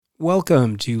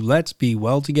Welcome to Let's Be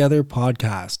Well Together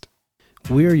podcast.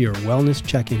 We're your wellness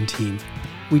check-in team.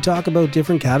 We talk about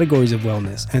different categories of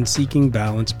wellness and seeking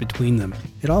balance between them.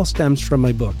 It all stems from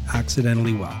my book,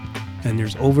 Accidentally Well. And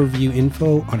there's overview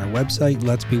info on our website,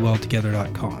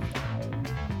 letsbewelltogether.com.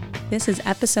 This is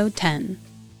episode 10.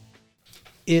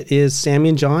 It is Sammy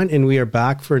and John, and we are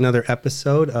back for another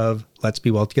episode of Let's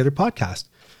Be Well Together podcast.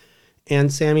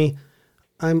 And Sammy,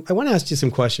 I want to ask you some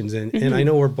questions, and I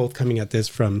know we're both coming at this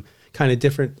from kind of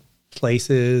different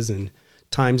places and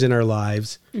times in our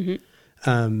lives.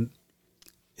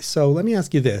 So let me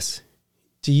ask you this.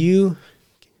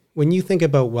 When you think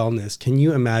about wellness, can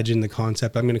you imagine the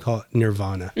concept, I'm going to call it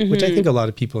nirvana, which I think a lot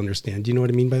of people understand. Do you know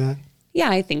what I mean by that? Yeah,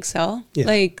 I think so. Yeah.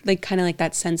 Like kind of like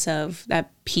that sense of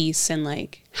that peace and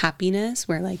like happiness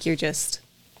where like you're just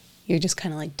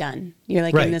kind of like done. You're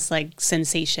like in this like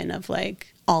sensation of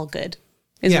like all good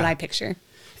is what I picture.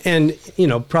 And,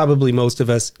 probably most of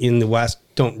us in the West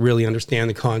don't really understand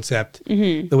the concept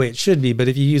the way it should be. But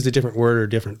if you use a different word or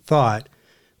different thought,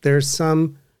 there's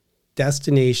some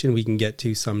destination we can get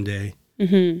to someday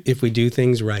if we do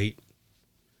things right.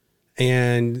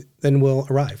 And then we'll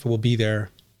arrive. We'll be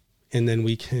there. And then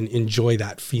we can enjoy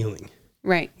that feeling.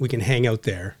 Right. We can hang out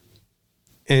there.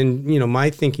 And,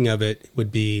 my thinking of it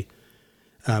would be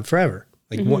forever.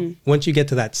 Like once you get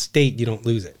to that state, you don't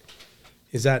lose it.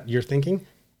 Is that your thinking?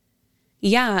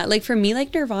 Yeah. Like for me,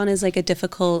 like nirvana is like a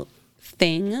difficult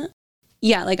thing.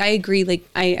 Yeah. Like I agree. Like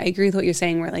I agree with what you're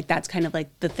saying where like that's kind of like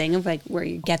the thing of like where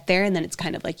you get there and then it's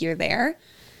kind of like you're there.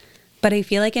 But I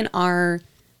feel like in our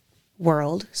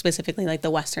world, specifically like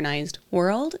the westernized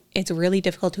world, it's really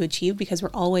difficult to achieve because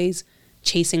we're always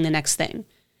chasing the next thing.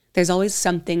 There's always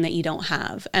something that you don't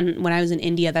have. And when I was in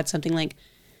India, that's something like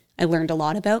I learned a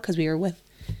lot about because we were with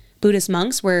Buddhist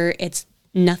monks where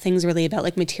nothing's really about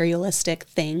like materialistic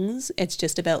things. It's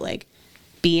just about like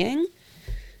being.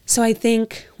 So I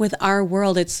think with our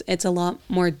world, it's a lot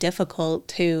more difficult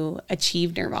to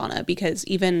achieve nirvana because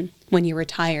even when you're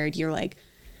retired, you're like,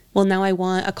 well, now I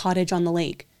want a cottage on the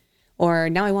lake, or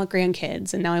now I want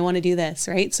grandkids, and now I want to do this,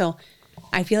 right? So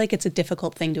I feel like it's a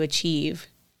difficult thing to achieve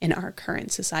in our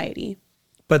current society.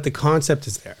 But the concept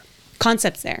is there.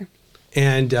 Concept's there.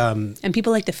 And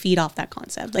people like to feed off that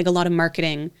concept. Like a lot of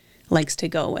marketing likes to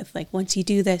go with like, once you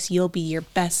do this, you'll be your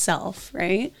best self,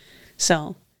 right?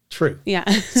 So true. Yeah.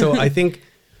 So I think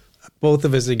both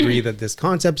of us agree that this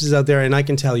concept is out there. And I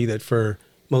can tell you that for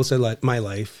most of my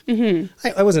life,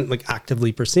 I wasn't like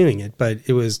actively pursuing it, but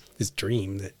it was this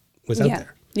dream that was out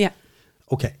there. Yeah.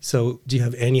 Okay. So do you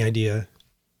have any idea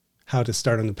how to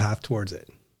start on the path towards it?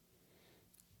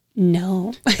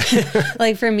 No.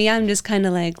 Like for me, I'm just kind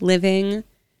of like living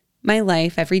my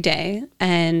life every day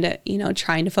and,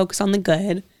 trying to focus on the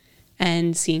good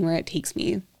and seeing where it takes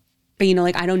me. But,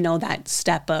 like, I don't know that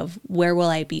step of where will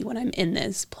I be when I'm in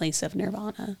this place of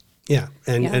nirvana. Yeah.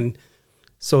 And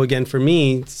so again, for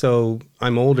me, so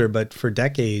I'm older, but for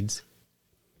decades,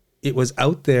 it was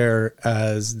out there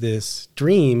as this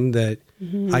dream that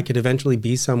I could eventually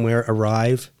be somewhere,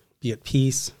 arrive, be at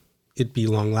peace, it'd be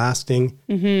long lasting.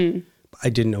 I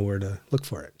didn't know where to look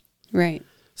for it. Right.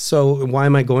 So why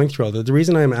am I going through all that? The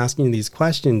reason I'm asking these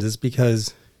questions is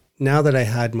because now that I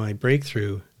had my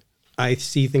breakthrough, I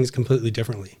see things completely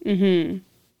differently.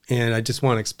 And I just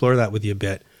want to explore that with you a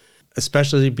bit,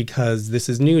 especially because this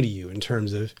is new to you in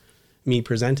terms of me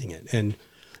presenting it. And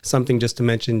something just to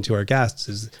mention to our guests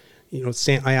is,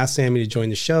 I asked Sammy to join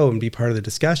the show and be part of the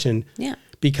discussion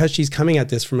because she's coming at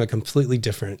this from a completely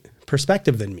different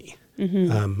perspective than me.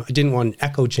 I didn't want an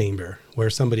echo chamber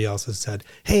where somebody else has said,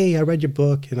 hey, I read your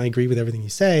book and I agree with everything you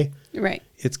say. Right.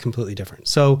 It's completely different.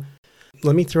 So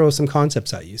let me throw some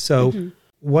concepts at you. So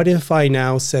what if I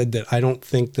now said that I don't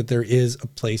think that there is a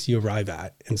place you arrive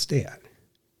at and stay at?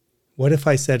 What if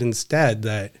I said instead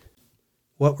that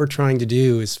what we're trying to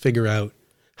do is figure out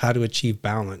how to achieve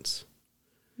balance?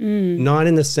 Not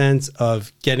in the sense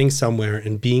of getting somewhere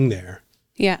and being there.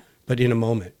 Yeah. But in a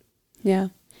moment. Yeah.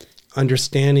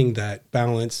 Understanding that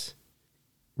balance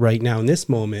right now in this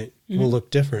moment will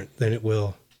look different than it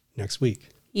will next week.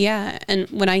 Yeah. And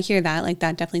when I hear that, like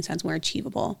that definitely sounds more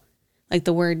achievable. Like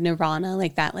the word nirvana,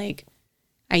 like that like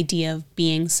idea of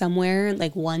being somewhere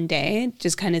like one day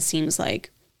just kind of seems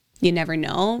like you never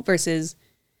know versus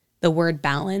the word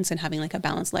balance and having like a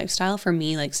balanced lifestyle for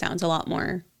me like sounds a lot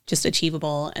more just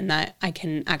achievable and that I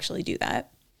can actually do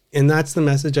that. And that's the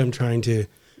message I'm trying to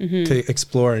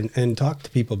explore and talk to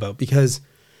people about because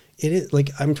it is like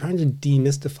I'm trying to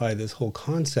demystify this whole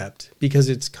concept because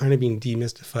it's kind of being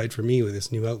demystified for me with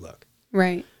this new outlook.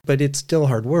 Right. But it's still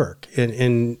hard work.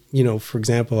 And you know, for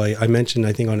example, I mentioned,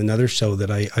 I think on another show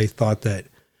that I thought that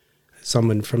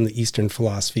someone from the Eastern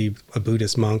philosophy, a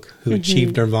Buddhist monk who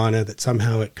achieved nirvana, that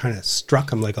somehow it kind of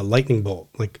struck him like a lightning bolt,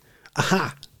 like,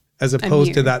 aha, as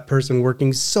opposed to that person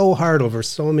working so hard over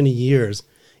so many years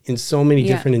in so many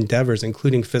different endeavors,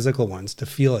 including physical ones, to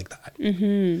feel like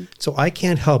that. So I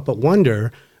can't help but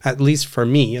wonder, at least for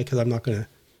me, because I'm not going to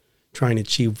try and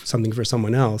achieve something for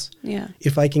someone else,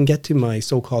 if I can get to my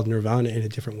so-called nirvana in a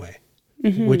different way,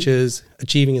 which is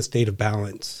achieving a state of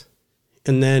balance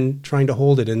and then trying to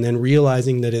hold it and then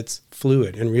realizing that it's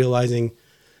fluid and realizing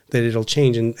that it'll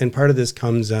change. And part of this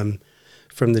comes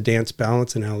from the dance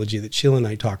balance analogy that Sheila and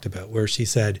I talked about, where she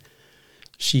said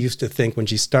she used to think when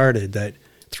she started that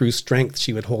through strength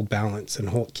she would hold balance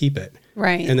and keep it.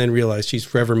 Right. And then realize she's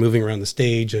forever moving around the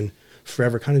stage and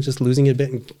forever kind of just losing it a bit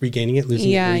and regaining it,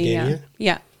 losing it and regaining it.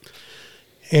 Yeah.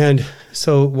 And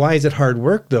so why is it hard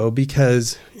work though?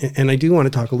 Because, and I do want to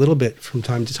talk a little bit from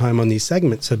time to time on these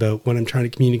segments about what I'm trying to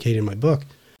communicate in my book.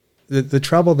 The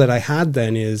trouble that I had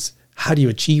then is, how do you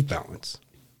achieve balance?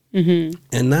 And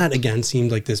that again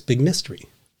seemed like this big mystery.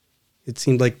 It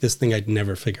seemed like this thing I'd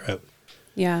never figure out.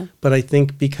 Yeah. But I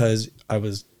think because I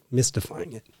was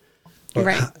mystifying it.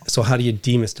 Right. So how do you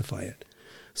demystify it?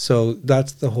 So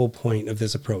that's the whole point of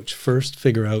this approach. First,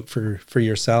 figure out for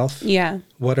yourself,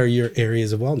 what are your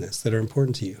areas of wellness that are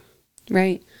important to you?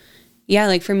 Right. Yeah,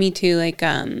 like for me too, like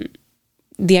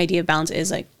the idea of balance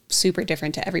is like super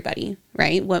different to everybody,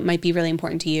 right? What might be really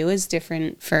important to you is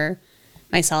different for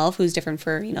myself, who's different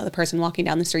for, you know, the person walking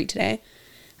down the street today,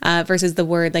 versus the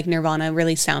word like nirvana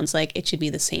really sounds like it should be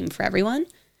the same for everyone.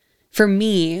 For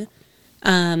me,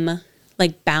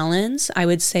 like balance, I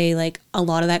would say like a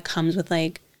lot of that comes with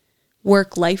like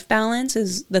work-life balance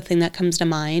is the thing that comes to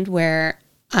mind, where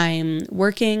I'm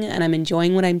working and I'm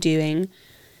enjoying what I'm doing,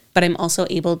 but I'm also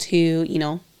able to, you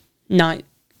know, not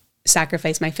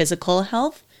sacrifice my physical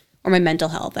health or my mental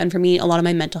health. And for me, a lot of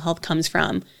my mental health comes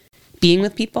from being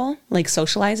with people, like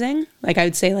socializing. Like I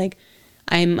would say like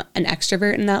I'm an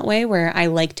extrovert in that way, where I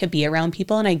like to be around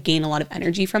people and I gain a lot of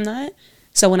energy from that.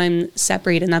 So when I'm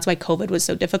separated, and that's why COVID was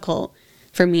so difficult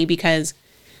for me, because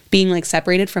being like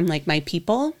separated from like my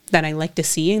people that I like to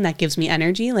see and that gives me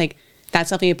energy, like that's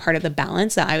definitely a part of the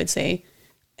balance that I would say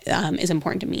is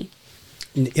important to me.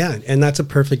 Yeah. And that's a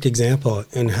perfect example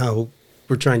in how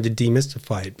we're trying to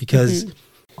demystify it, because,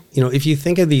 you know, if you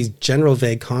think of these general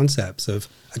vague concepts of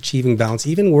achieving balance,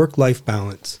 even work-life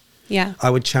balance, I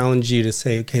would challenge you to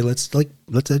say, okay, let's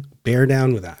bear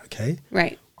down with that. Okay.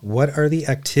 Right. What are the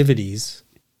activities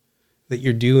that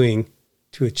you're doing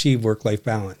to achieve work-life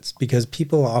balance? Because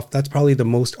that's probably the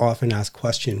most often asked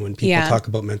question when people talk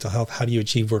about mental health. How do you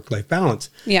achieve work-life balance?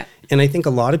 Yeah. And I think a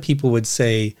lot of people would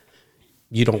say,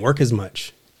 you don't work as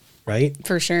much, right?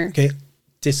 For sure. Okay.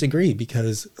 Disagree,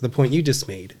 because the point you just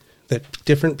made, that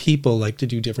different people like to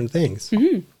do different things.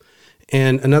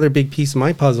 And another big piece of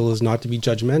my puzzle is not to be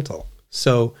judgmental.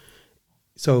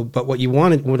 But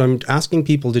what I'm asking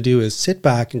people to do is sit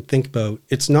back and think about,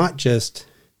 it's not just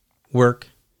work,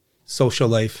 social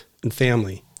life, and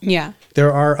family. Yeah.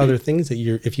 There are other things that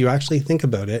if you actually think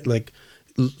about it, like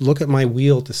look at my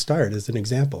wheel to start as an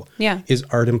example. Yeah. Is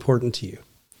art important to you?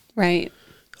 Right.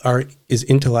 Art is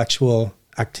intellectual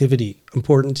activity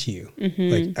important to you?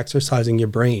 Like exercising your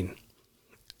brain.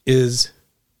 Is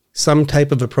some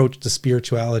type of approach to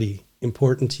spirituality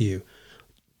important to you?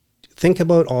 Think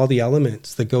about all the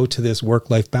elements that go to this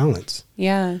work-life balance.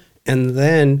 Yeah. And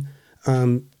then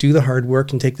do the hard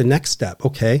work and take the next step.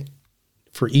 Okay,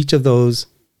 for each of those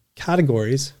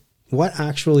categories, what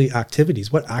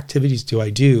activities do I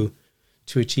do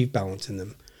to achieve balance in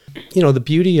them? You know, the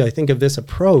beauty, I think, of this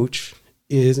approach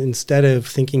is, instead of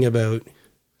thinking about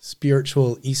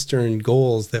spiritual Eastern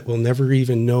goals that we'll never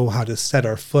even know how to set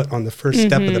our foot on the first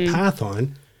step of the path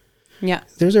on,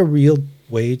 there's a real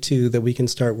way that we can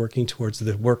start working towards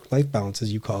the work-life balance,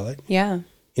 as you call it,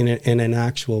 in an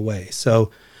actual way. So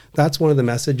that's one of the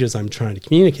messages I'm trying to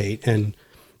communicate. And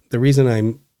the reason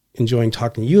I'm enjoying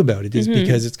talking to you about it is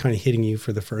because it's kind of hitting you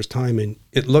for the first time, and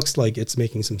it looks like it's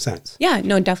making some sense. Yeah,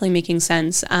 no, definitely making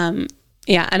sense.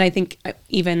 Yeah. And I think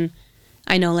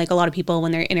I know like a lot of people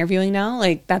when they're interviewing now,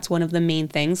 like that's one of the main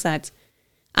things that's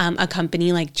a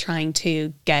company like trying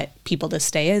to get people to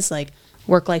stay is like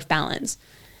work-life balance.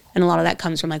 And a lot of that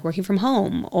comes from like working from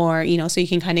home, or, you know, so you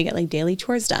can kind of get like daily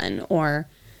chores done, or,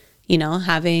 you know,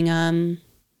 having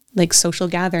like social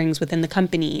gatherings within the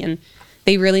company. And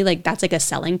they really like, that's like a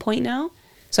selling point now.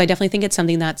 So I definitely think it's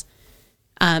something that's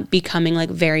becoming like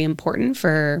very important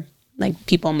for like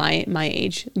people my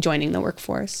age joining the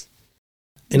workforce.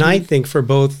 And I think for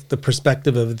both the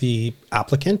perspective of the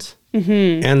applicant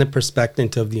and the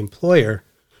perspective of the employer,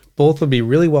 both would be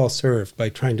really well served by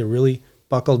trying to really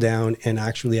buckle down and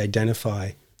actually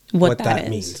identify what that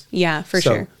means. Yeah, for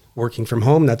sure. Working from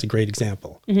home, that's a great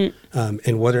example.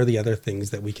 And what are the other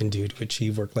things that we can do to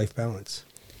achieve work-life balance?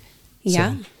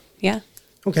 Yeah.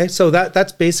 Okay, so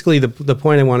that's basically the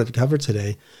point I wanted to cover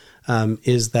today,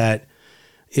 is that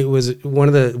it was one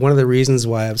of the reasons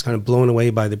why I was kind of blown away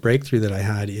by the breakthrough that I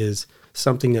had is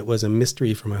something that was a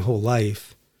mystery for my whole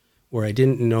life, where I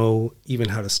didn't know even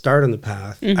how to start on the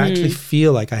path. I actually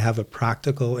feel like I have a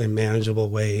practical and manageable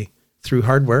way through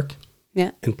hard work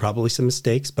and probably some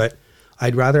mistakes, but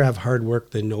I'd rather have hard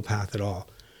work than no path at all.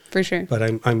 For sure. But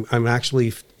I'm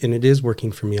actually, and it is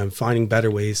working for me, I'm finding better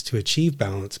ways to achieve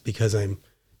balance because I'm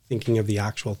thinking of the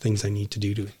actual things I need to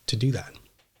do to do that.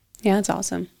 Yeah, that's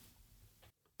awesome.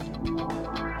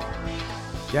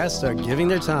 Guests are giving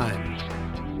their time,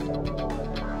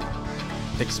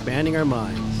 expanding our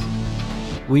minds.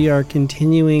 We are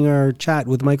continuing our chat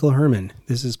with Michael Herman.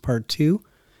 This is part 2.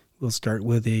 We'll start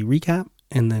with a recap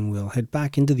and then we'll head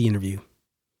back into the interview.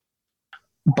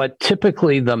 But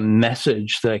typically the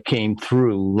message that came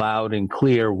through loud and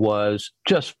clear was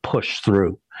just push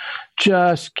through,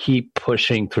 just keep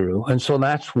pushing through. And so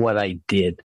that's what I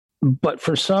did. But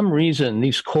for some reason,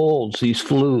 these colds, these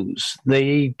flus,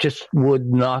 they just would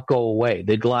not go away.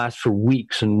 They'd last for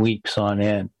weeks and weeks on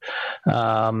end.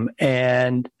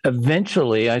 And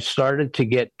eventually I started to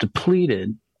get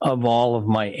depleted of all of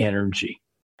my energy.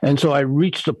 And so I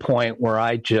reached a point where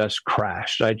I just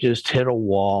crashed. I just hit a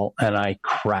wall and I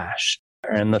crashed.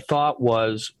 And the thought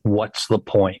was, what's the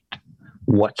point?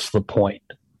 What's the point?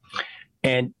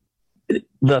 And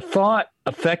the thought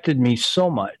affected me so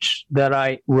much that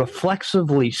I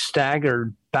reflexively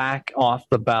staggered back off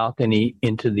the balcony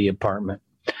into the apartment.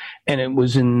 And it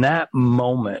was in that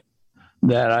moment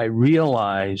that I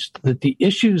realized that the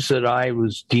issues that I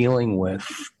was dealing with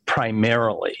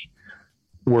primarily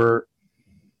were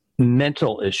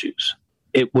mental issues.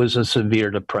 It was a severe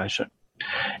depression.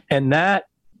 And that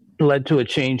led to a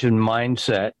change in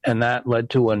mindset, and that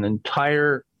led to an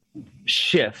entire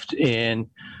shift in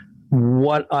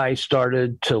what I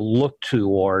started to look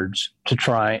towards to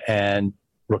try and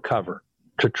recover,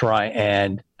 to try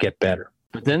and get better.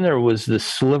 But then there was this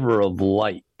sliver of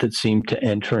light that seemed to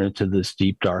enter into this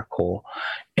deep, dark hole.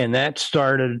 And that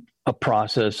started a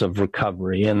process of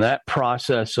recovery. And that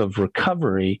process of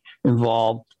recovery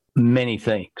involved many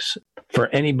things. For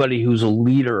anybody who's a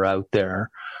leader out there,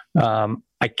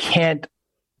 I can't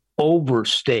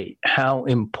overstate how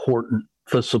important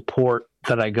the support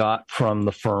that I got from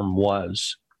the firm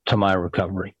was to my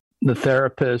recovery. The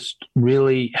therapist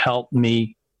really helped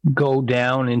me go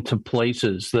down into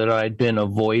places that I'd been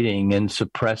avoiding and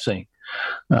suppressing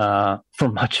for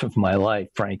much of my life,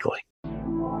 frankly.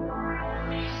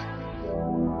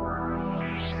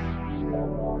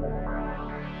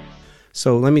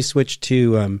 So let me switch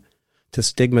to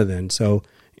stigma then. So,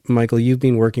 Michael, you've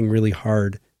been working really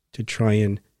hard to try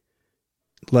and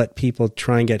let people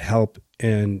try and get help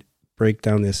and break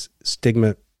down this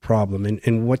stigma problem.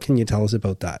 And what can you tell us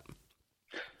about that?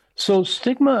 So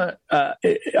stigma,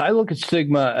 I look at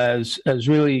stigma as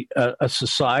really a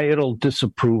societal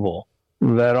disapproval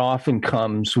that often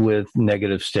comes with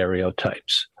negative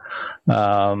stereotypes.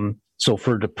 So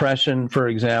for depression, for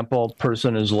example,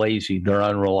 person is lazy, they're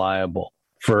unreliable.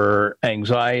 For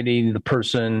anxiety, the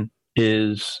person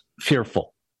is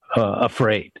fearful,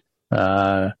 afraid,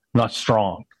 not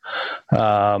strong.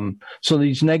 So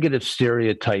these negative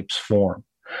stereotypes form.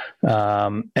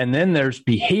 And then there's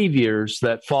behaviors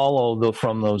that follow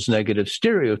from those negative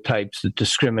stereotypes that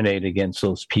discriminate against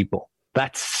those people.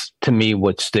 That's, to me,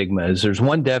 what stigma is. There's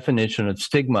one definition of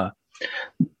stigma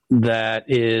that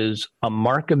is a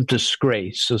mark of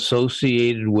disgrace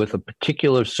associated with a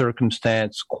particular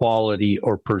circumstance, quality,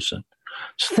 or person.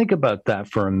 So think about that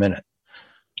for a minute.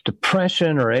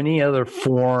 Depression or any other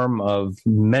form of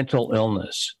mental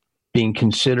illness being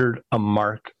considered a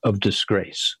mark of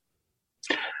disgrace.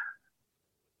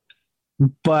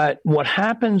 But what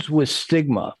happens with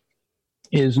stigma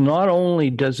is not only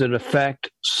does it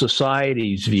affect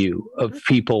society's view of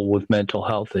people with mental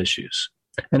health issues,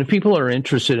 and if people are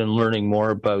interested in learning more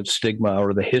about stigma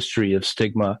or the history of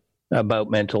stigma about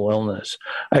mental illness,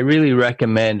 I really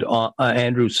recommend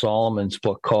Andrew Solomon's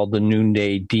book called The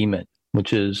Noonday Demon,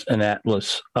 which is an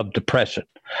atlas of depression.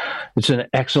 It's an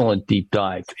excellent deep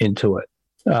dive into it.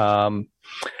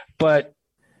 But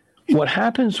what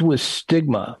happens with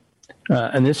stigma,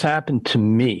 and this happened to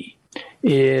me,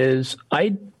 is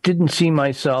I didn't see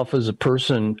myself as a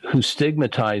person who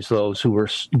stigmatized those who were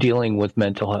dealing with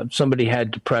mental health. Somebody had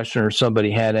depression or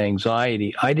somebody had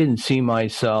anxiety. I didn't see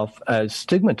myself as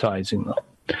stigmatizing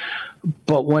them.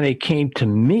 But when it came to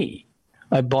me,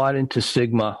 I bought into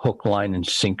stigma hook, line, and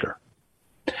sinker.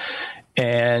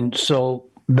 And so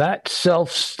that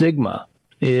self-stigma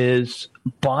is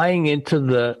buying into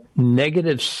the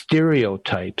negative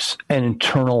stereotypes and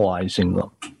internalizing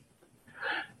them.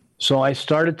 So I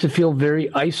started to feel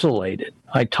very isolated.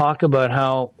 I talk about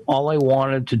how all I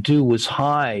wanted to do was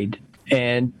hide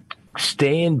and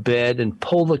stay in bed and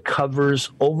pull the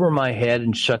covers over my head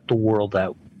and shut the world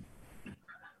out.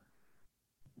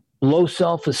 Low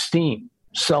self-esteem,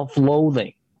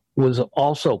 self-loathing was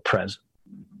also present.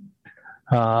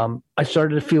 I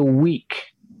started to feel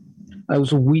weak. I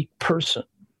was a weak person,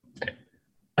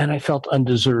 and I felt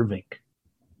undeserving.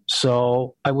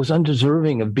 So I was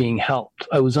undeserving of being helped.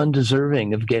 I was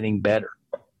undeserving of getting better.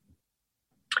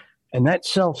 And that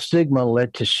self-stigma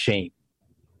led to shame.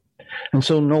 And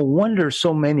so no wonder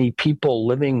so many people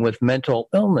living with mental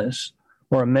illness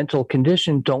or a mental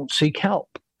condition don't seek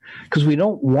help, because we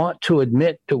don't want to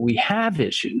admit that we have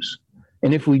issues.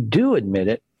 And if we do admit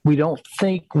it, we don't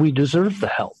think we deserve the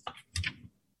help.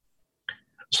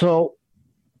 So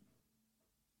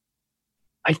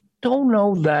I don't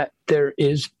know that there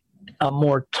is a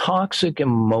more toxic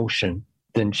emotion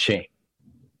than shame.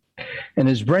 And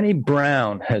as Brené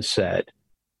Brown has said,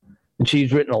 and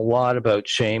she's written a lot about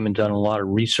shame and done a lot of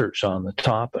research on the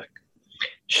topic,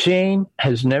 shame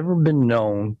has never been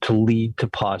known to lead to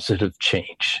positive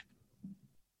change.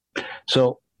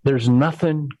 So there's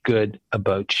nothing good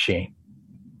about shame.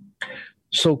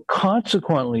 So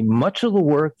consequently, much of the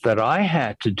work that I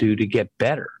had to do to get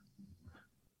better,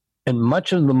 and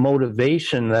much of the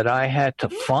motivation that I had to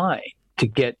find to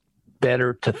get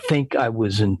better, to think I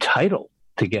was entitled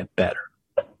to get better,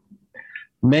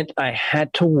 meant I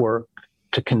had to work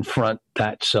to confront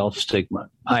that self-stigma.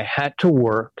 I had to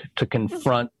work to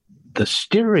confront the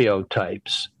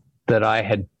stereotypes that I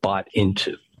had bought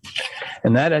into.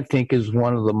 And that, I think, is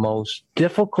one of the most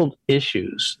difficult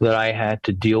issues that I had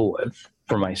to deal with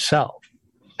for myself.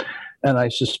 And I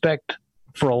suspect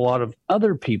for a lot of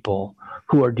other people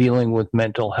who are dealing with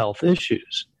mental health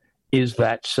issues is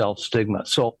that self-stigma.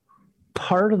 So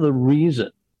part of the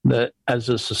reason that as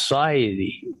a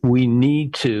society we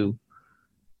need to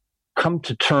come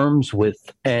to terms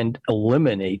with and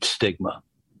eliminate stigma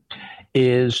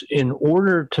is in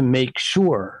order to make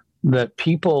sure that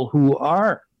people who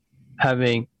are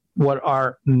having what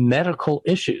are medical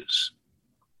issues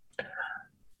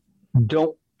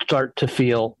don't start to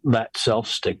feel that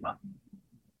self-stigma,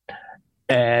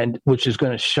 and which is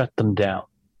going to shut them down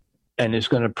and is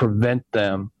going to prevent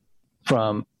them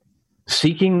from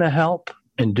seeking the help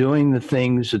and doing the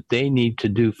things that they need to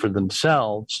do for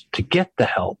themselves to get the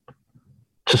help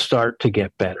to start to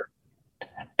get better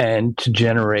and to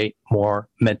generate more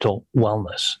mental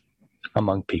wellness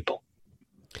among people.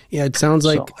 Yeah, it sounds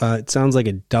like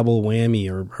a double whammy,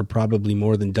 or probably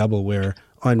more than double, where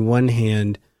on one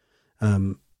hand,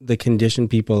 the condition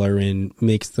people are in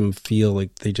makes them feel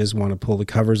like they just want to pull the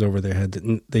covers over their head,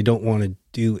 that they don't want to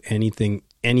do anything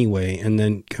anyway. And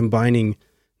then combining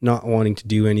not wanting to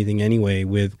do anything anyway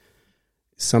with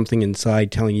something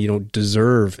inside telling you don't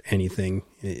deserve anything,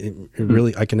 it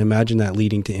really, I can imagine that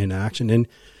leading to inaction. And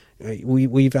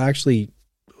we've actually,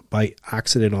 by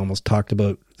accident, almost talked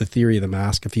about the theory of the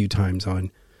mask a few times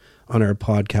on our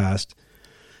podcast.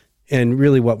 And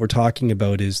really what we're talking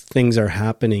about is things are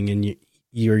happening and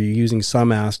you're using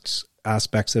some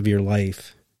aspects of your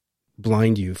life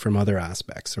blind you from other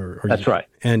aspects. That's right.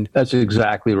 And that's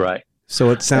exactly right.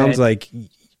 So it sounds like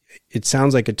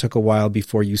it took a while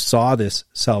before you saw this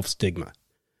self-stigma.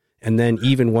 And then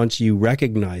even once you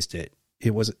recognized it,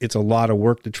 it's a lot of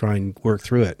work to try and work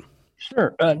through it.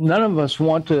 Sure. None of us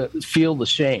want to feel the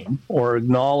shame or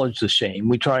acknowledge the shame.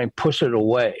 We try and push it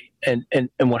away. And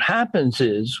what happens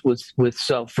is with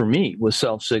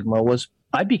self-stigma was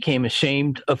I became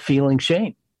ashamed of feeling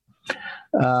shame.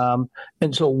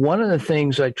 And so one of the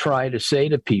things I try to say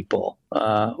to people, there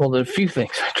are a few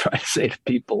things I try to say to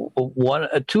people.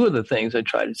 Two of the things I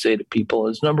try to say to people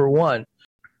is, number one,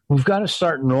 we've got to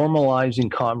start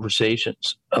normalizing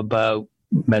conversations about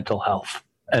mental health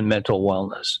and mental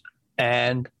wellness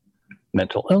and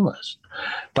mental illness.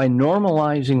 By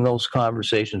normalizing those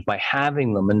conversations, by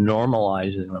having them and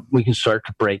normalizing them, we can start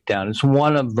to break down. It's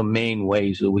one of the main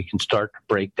ways that we can start to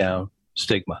break down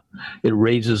stigma. It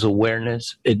raises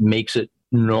awareness. It makes it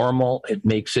normal. It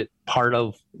makes it part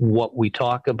of what we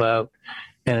talk about.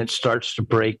 And it starts to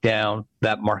break down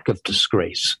that mark of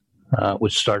disgrace,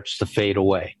 which starts to fade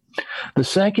away. The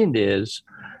second is,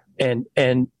 and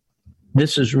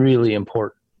this is really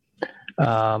important,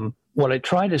 what I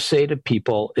try to say to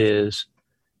people is,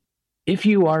 if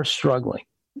you are struggling,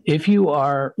 if you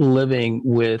are living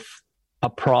with a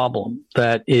problem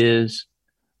that is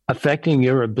affecting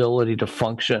your ability to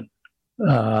function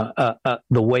the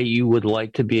way you would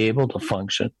like to be able to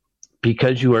function,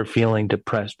 because you are feeling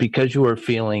depressed, because you are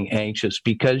feeling anxious,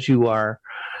 because you are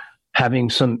having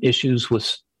some issues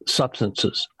with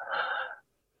substances,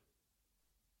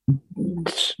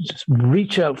 just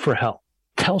reach out for help.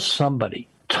 Tell somebody,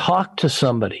 talk to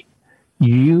somebody.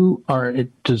 You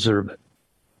deserve it.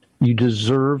 You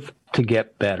deserve to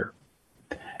get better.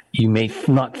 You may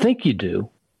not think you do,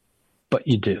 but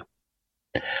you do.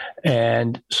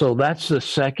 And so that's the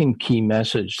second key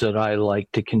message that I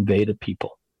like to convey to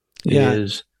people,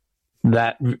 is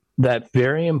that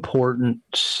very important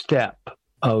step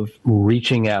of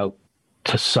reaching out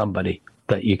to somebody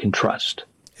that you can trust.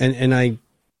 And I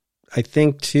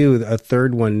think too, a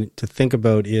third one to think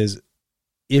about is,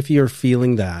 if you're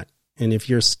feeling that and if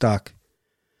you're stuck,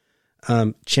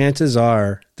 chances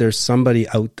are there's somebody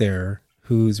out there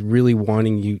who's really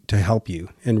wanting you to help you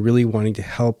and really wanting to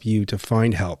help you to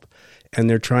find help. And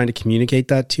they're trying to communicate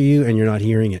that to you and you're not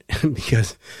hearing it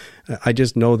because I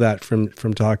just know that from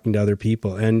talking to other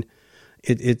people. And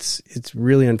it's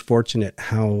really unfortunate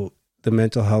how the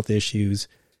mental health issues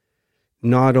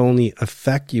not only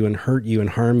affect you and hurt you and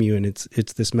harm you, and it's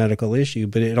this medical issue,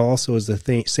 but it also is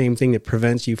the same thing that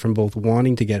prevents you from both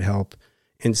wanting to get help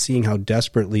and seeing how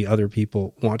desperately other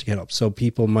people want to get help. So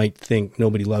people might think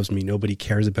nobody loves me, nobody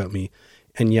cares about me,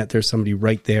 and yet there's somebody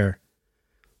right there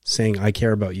saying, I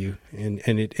care about you. And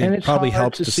it probably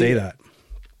helps to say that.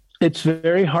 It's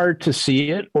very hard to see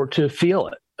it or to feel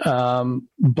it.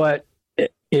 But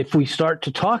if we start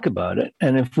to talk about it,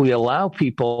 and if we allow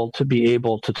people to be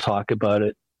able to talk about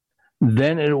it,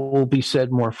 then it will be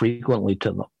said more frequently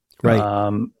to them.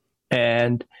 Right.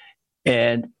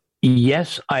 And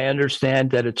yes, I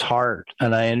understand that it's hard,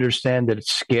 and I understand that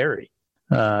it's scary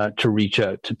to reach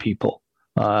out to people,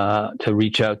 to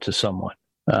reach out to someone.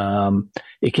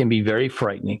 It can be very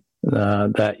frightening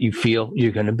that you feel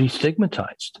you're going to be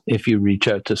stigmatized if you reach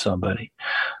out to somebody.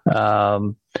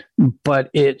 But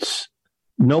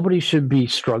nobody should be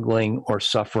struggling or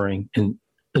suffering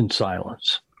in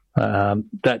silence.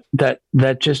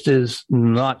 That just is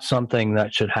not something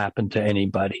that should happen to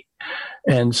anybody.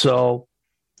 And so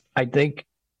I think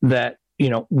that,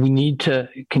 we need to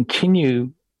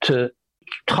continue to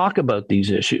talk about these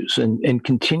issues and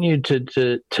continue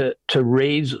to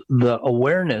raise the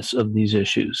awareness of these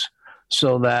issues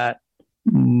so that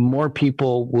more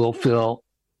people will feel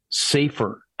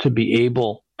safer to be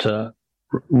able to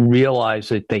realize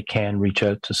that they can reach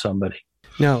out to somebody.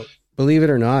 Now, believe it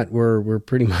or not, we're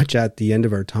pretty much at the end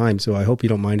of our time, so I hope you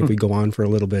don't mind if we go on for a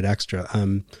little bit extra.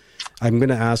 I'm going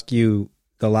to ask you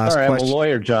the last question. I'm a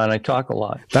lawyer, John. I talk a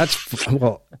lot.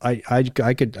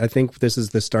 I think this is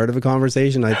the start of a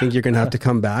conversation. I think you're going to have to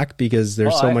come back because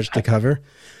there's so much to cover.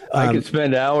 I could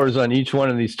spend hours on each one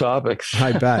of these topics.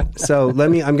 I bet. So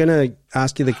I'm going to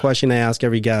ask you the question I ask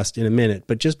every guest in a minute,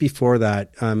 but just before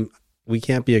that, we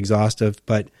can't be exhaustive,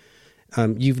 but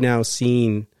you've now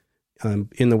seen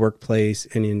in the workplace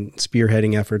and in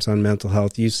spearheading efforts on mental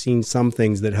health, you've seen some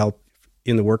things that help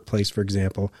in the workplace, for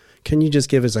example. Can you just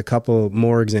give us a couple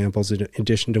more examples in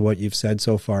addition to what you've said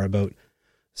so far about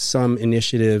some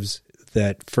initiatives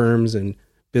that firms and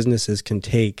businesses can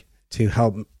take to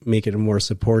help make it a more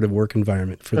supportive work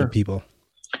environment for the people?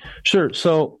 Sure.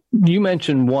 So you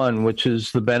mentioned one, which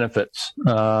is the benefits.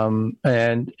 And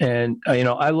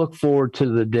I look forward to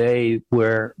the day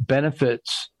where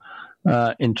benefits,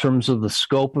 in terms of the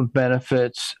scope of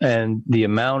benefits and the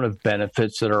amount of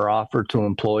benefits that are offered to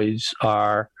employees,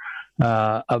 are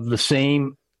of the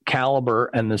same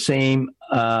caliber and the same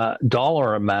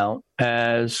dollar amount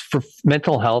as for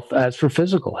mental health as for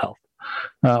physical health.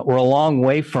 We're a long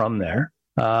way from there.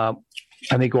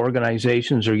 I think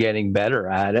organizations are getting better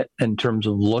at it in terms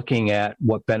of looking at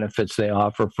what benefits they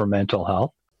offer for mental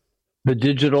health. The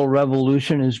digital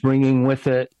revolution is bringing with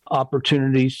it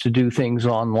opportunities to do things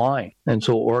online. And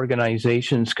so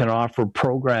organizations can offer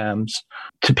programs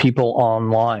to people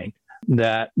online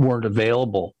that weren't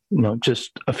available,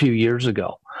 just a few years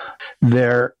ago.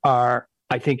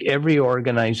 I think every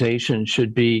organization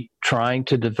should be trying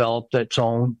to develop its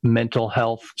own mental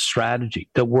health strategy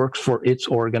that works for its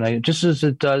organization, just as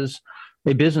it does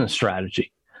a business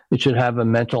strategy. It should have a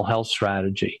mental health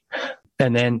strategy.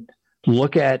 And then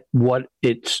look at what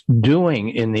it's doing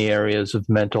in the areas of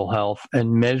mental health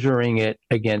and measuring it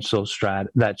against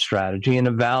that strategy and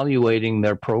evaluating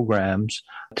their programs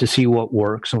to see what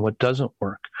works and what doesn't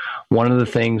work. One of the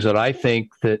things that I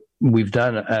think that we've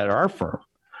done at our firm,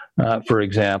 for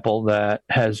example, that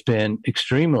has been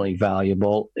extremely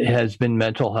valuable has been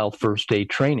mental health first aid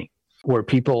training, where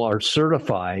people are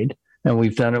certified And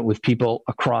we've done it with people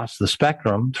across the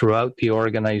spectrum throughout the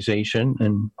organization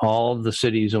and all of the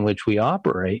cities in which we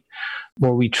operate,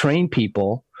 where we train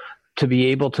people to be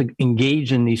able to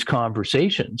engage in these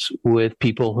conversations with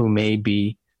people who may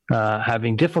be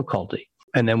having difficulty.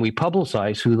 And then we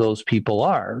publicize who those people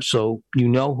are. So you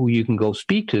know who you can go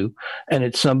speak to, and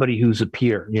it's somebody who's a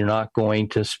peer. You're not going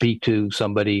to speak to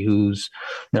somebody who's,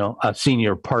 a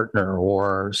senior partner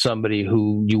or somebody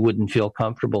who you wouldn't feel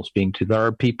comfortable speaking to. There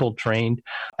are people trained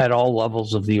at all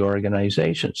levels of the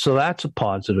organization. So that's a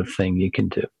positive thing you can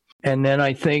do. And then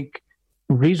I think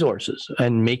resources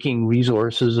and making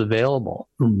resources available,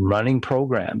 running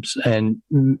programs that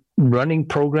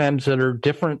are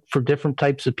different for different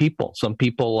types of people. Some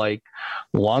people like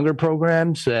longer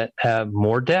programs that have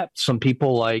more depth. Some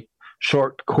people like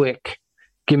short, quick,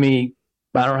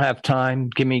 I don't have time,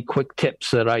 give me quick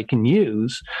tips that I can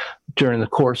use during the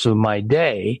course of my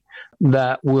day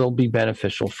that will be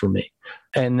beneficial for me.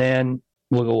 And then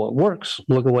look at what works,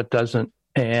 look at what doesn't,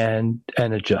 and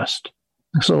adjust.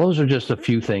 So those are just a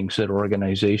few things that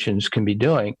organizations can be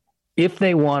doing if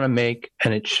they want to make,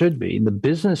 and it should be, the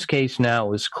business case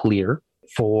now is clear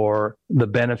for the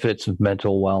benefits of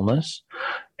mental wellness.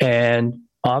 And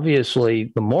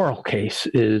obviously the moral case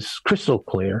is crystal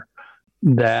clear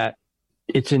that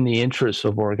it's in the interest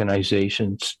of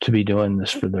organizations to be doing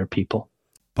this for their people.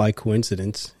 By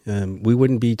coincidence, we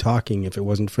wouldn't be talking if it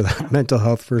wasn't for that mental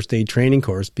health first aid training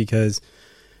course, because,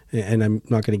 and I'm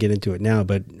not going to get into it now,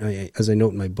 but as I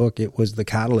note in my book, it was the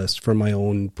catalyst for my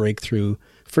own breakthrough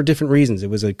for different reasons. It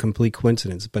was a complete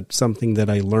coincidence, but something that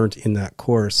I learned in that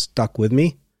course stuck with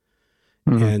me.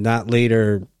 Mm-hmm. And that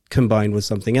later combined with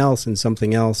something else. And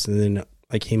then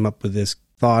I came up with this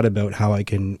thought about how I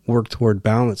can work toward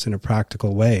balance in a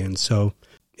practical way. And so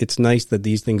it's nice that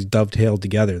these things dovetail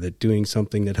together, that doing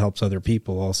something that helps other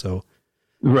people also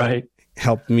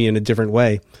helped me in a different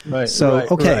way. Right. So,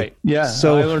 right, okay. Right. Yeah.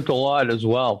 So I learned a lot as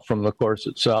well from the course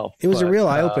itself. It was a real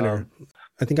eye opener.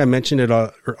 I think I mentioned it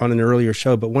on an earlier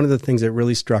show, but one of the things that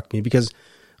really struck me, because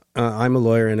I'm a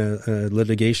lawyer and a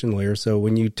litigation lawyer. So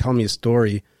when you tell me a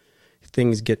story,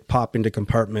 things pop into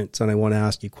compartments, and I want to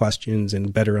ask you questions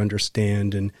and better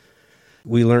understand. And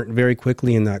we learned very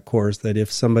quickly in that course that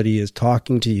if somebody is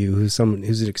talking to you,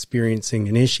 who's experiencing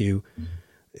an issue,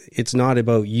 it's not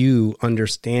about you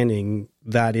understanding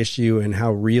that issue and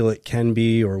how real it can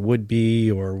be or would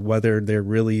be, or whether they're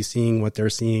really seeing what they're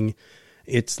seeing.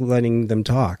 It's letting them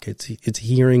talk. It's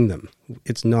hearing them.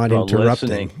 It's not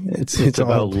interrupting. Listening. It's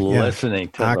about listening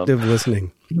to active them.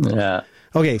 Listening. Yeah.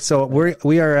 Okay, so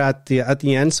we are at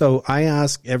the end. So I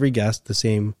ask every guest the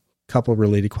same couple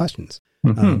related questions.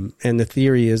 Mm-hmm. And the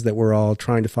theory is that we're all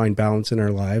trying to find balance in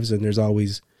our lives, and there's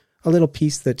always a little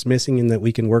piece that's missing and that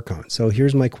we can work on. So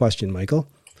here's my question, Michael.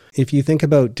 If you think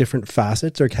about different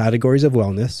facets or categories of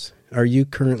wellness, are you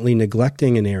currently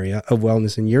neglecting an area of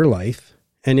wellness in your life?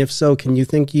 And if so, can you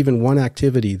think even one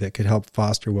activity that could help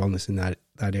foster wellness in that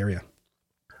area?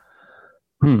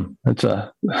 That's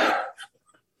a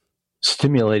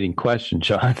stimulating question,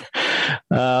 John.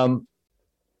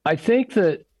 I think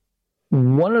that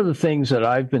one of the things that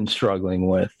I've been struggling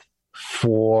with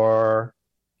for,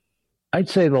 I'd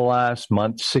say the last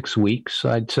month, 6 weeks,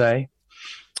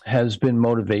 has been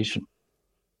motivation.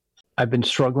 I've been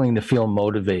struggling to feel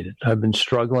motivated. I've been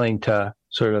struggling to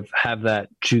sort of have that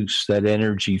juice, that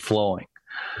energy flowing.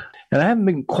 And I haven't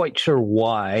been quite sure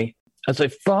why. As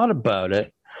I've thought about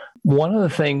it, one of the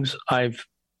things I've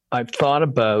thought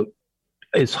about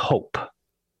is hope.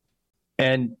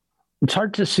 And it's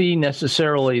hard to see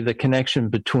necessarily the connection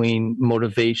between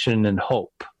motivation and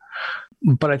hope,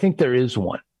 but I think there is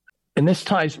one. And this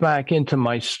ties back into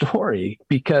my story,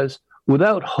 because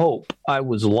without hope, I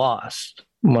was lost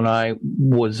when I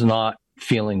was not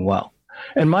feeling well.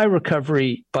 And my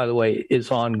recovery, by the way, is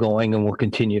ongoing and will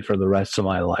continue for the rest of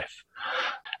my life.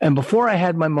 And before I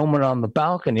had my moment on the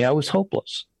balcony, I was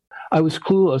hopeless. I was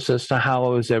clueless as to how I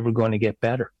was ever going to get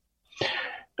better.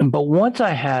 But once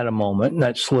I had a moment, and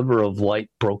that sliver of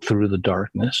light broke through the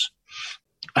darkness,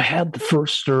 I had the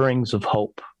first stirrings of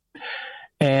hope.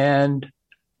 And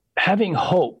having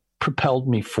hope propelled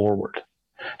me forward.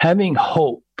 Having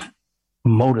hope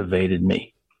motivated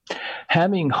me.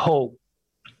 Having hope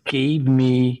gave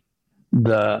me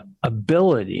the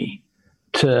ability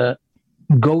to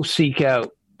go seek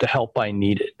out the help I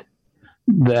needed.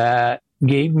 That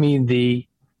gave me the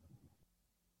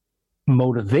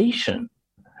motivation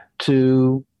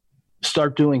to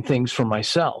start doing things for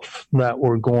myself that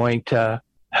were going to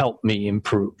help me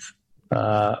improve,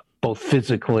 both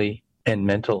physically and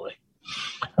mentally.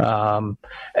 And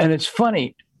it's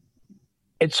funny,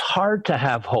 it's hard to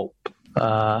have hope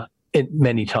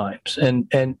many times.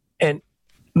 And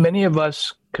many of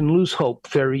us can lose hope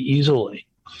very easily.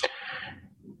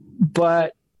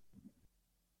 But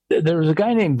there was a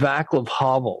guy named Václav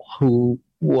Havel who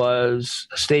was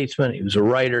a statesman. He was a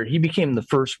writer. He became the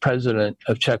first president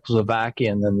of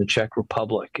Czechoslovakia and then the Czech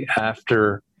Republic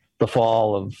after the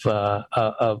fall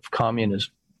of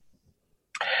communism.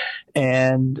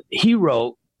 And he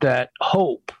wrote that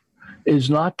hope is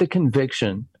not the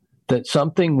conviction that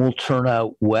something will turn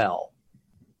out well,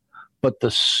 but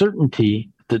the certainty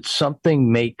that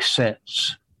something makes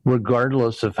sense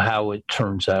regardless of how it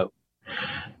turns out.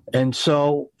 And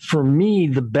so for me,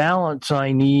 the balance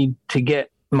I need to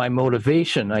get my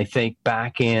motivation, I think,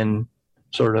 back in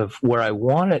sort of where I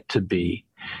want it to be,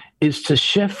 is to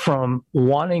shift from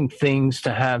wanting things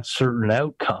to have certain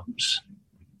outcomes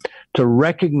to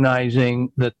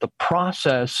recognizing that the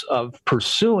process of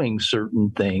pursuing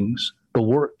certain things, the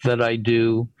work that I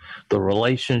do, the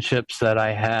relationships that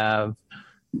I have,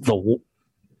 the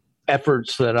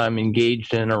efforts that I'm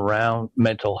engaged in around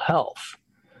mental health,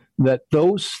 that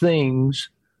those things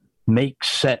make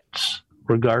sense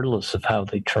regardless of how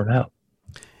they turn out.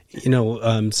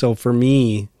 So for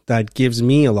me, that gives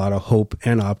me a lot of hope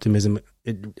and optimism.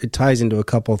 It ties into a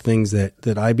couple of things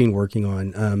that I've been working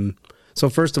on. So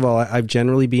first of all, I've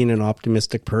generally been an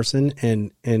optimistic person,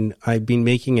 and I've been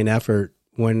making an effort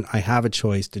when I have a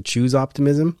choice to choose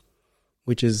optimism,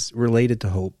 which is related to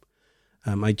hope.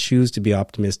 I choose to be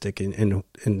optimistic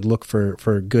and look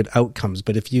for good outcomes.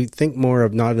 But if you think more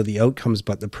of not of the outcomes,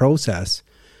 but the process,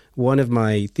 one of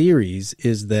my theories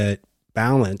is that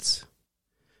balance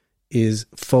is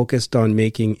focused on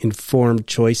making informed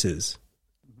choices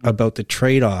about the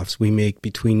trade-offs we make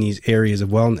between these areas of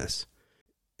wellness.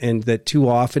 And that too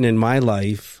often in my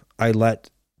life, I let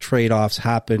trade-offs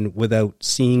happen without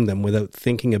seeing them, without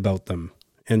thinking about them.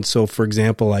 And so, for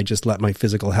example, I just let my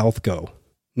physical health go.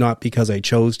 Not because I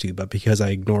chose to, but because I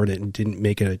ignored it and didn't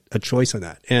make a choice on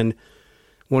that. And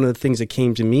one of the things that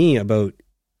came to me about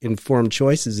informed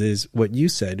choices is what you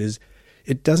said, is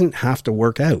it doesn't have to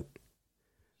work out.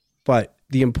 But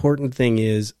the important thing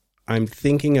is I'm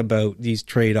thinking about these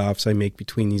trade-offs I make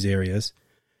between these areas,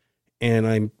 and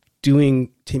I'm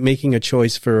making a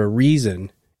choice for a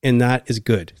reason, and that is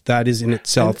good. That is in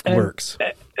itself works.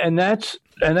 And that's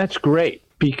great,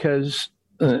 because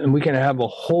and we can have a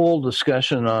whole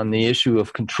discussion on the issue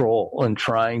of control and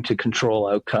trying to control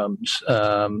outcomes,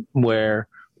 where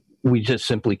we just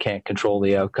simply can't control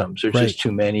the outcomes. There's just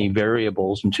too many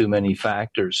variables and too many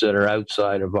factors that are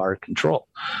outside of our control.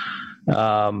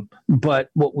 But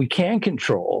what we can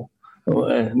control,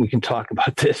 and we can talk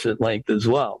about this at length as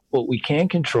well, what we can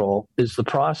control is the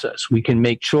process. We can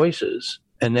make choices,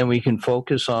 and then we can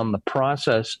focus on the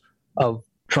process of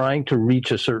trying to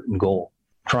reach a certain goal,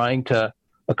 trying to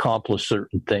accomplish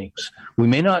certain things. We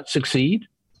may not succeed.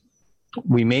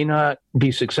 We may not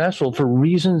be successful for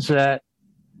reasons that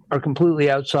are completely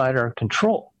outside our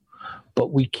control,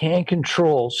 but we can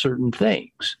control certain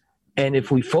things. And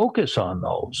if we focus on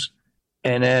those,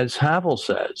 and as Havel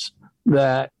says,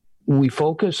 that we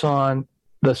focus on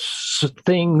the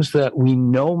things that we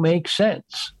know make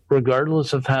sense,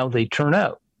 regardless of how they turn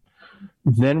out,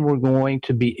 then we're going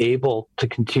to be able to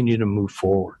continue to move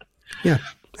forward. Yeah.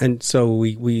 And so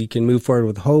we can move forward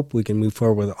with hope. We can move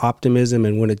forward with optimism.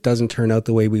 And when it doesn't turn out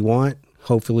the way we want,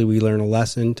 hopefully we learn a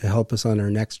lesson to help us on our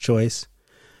next choice.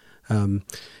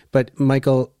 But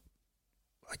Michael,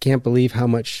 I can't believe how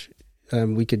much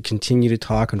we could continue to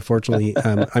talk. Unfortunately,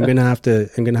 I'm gonna have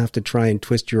to try and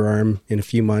twist your arm in a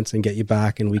few months and get you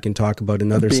back, and we can talk about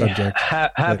another subject.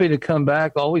 Happy to come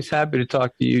back. Always happy to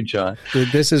talk to you, John.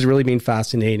 This has really been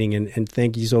fascinating, and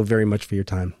thank you so very much for your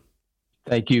time.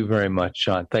 Thank you very much,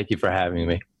 John. Thank you for having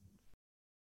me.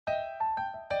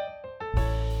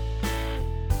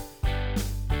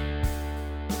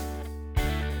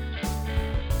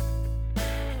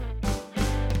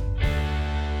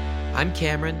 I'm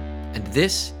Cameron, and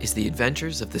this is The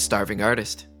Adventures of the Starving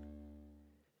Artist.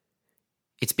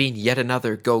 It's been yet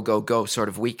another go, go, go sort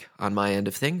of week on my end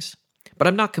of things, but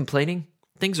I'm not complaining.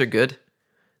 Things are good.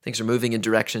 Things are moving in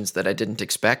directions that I didn't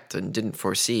expect and didn't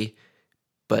foresee,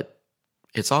 but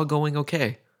it's all going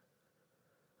okay.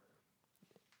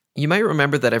 You might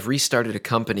remember that I've restarted a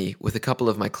company with a couple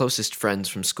of my closest friends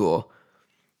from school,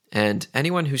 and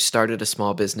anyone who's started a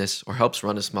small business or helps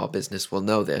run a small business will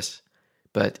know this.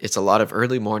 But it's a lot of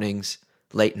early mornings,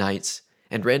 late nights,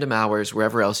 and random hours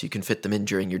wherever else you can fit them in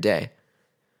during your day.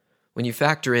 When you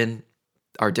factor in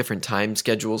our different time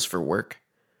schedules for work,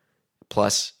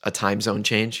 plus a time zone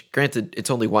change, granted it's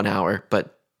only 1 hour,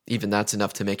 but even that's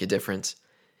enough to make a difference,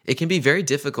 it can be very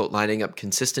difficult lining up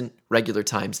consistent, regular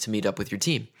times to meet up with your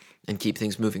team and keep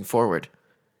things moving forward.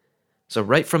 So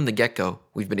right from the get-go,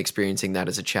 we've been experiencing that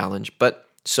as a challenge, but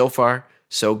so far,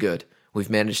 so good. We've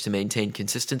managed to maintain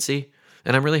consistency,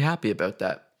 and I'm really happy about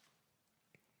that.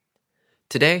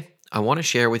 Today, I want to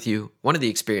share with you one of the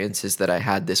experiences that I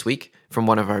had this week from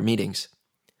one of our meetings.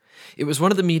 It was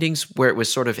one of the meetings where it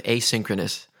was sort of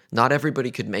asynchronous. Not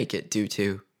everybody could make it due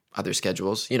to other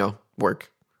schedules,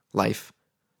 work, life.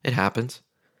 It happens.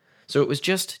 So it was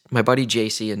just my buddy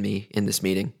JC and me in this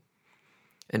meeting.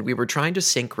 And we were trying to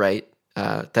sync write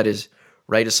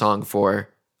a song for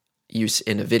use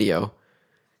in a video.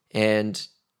 And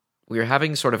we were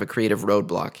having sort of a creative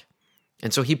roadblock.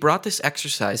 And so he brought this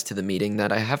exercise to the meeting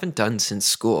that I haven't done since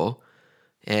school.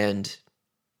 And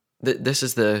this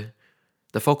is the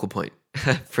focal point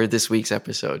for this week's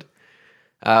episode.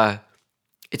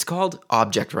 It's called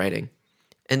object writing.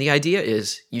 And the idea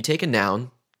is you take a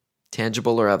noun,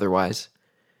 tangible or otherwise,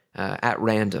 at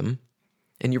random,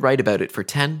 and you write about it for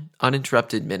 10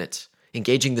 uninterrupted minutes,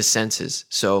 engaging the senses.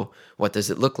 So what does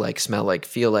it look like, smell like,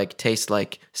 feel like, taste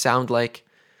like, sound like,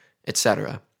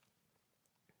 etc.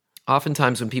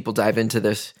 Oftentimes when people dive into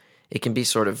this, it can be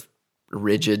sort of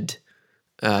rigid.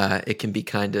 It can be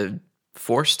kind of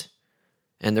forced.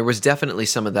 And there was definitely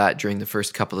some of that during the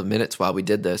first couple of minutes while we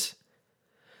did this.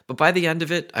 But by the end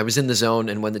of it, I was in the zone,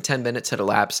 and when the 10 minutes had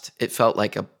elapsed, it felt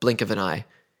like a blink of an eye.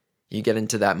 You get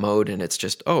into that mode and it's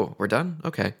just, oh, we're done?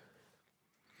 Okay.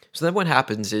 So then what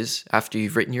happens is, after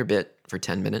you've written your bit for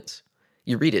 10 minutes,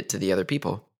 you read it to the other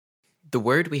people. The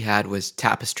word we had was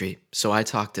tapestry, so I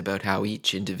talked about how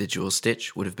each individual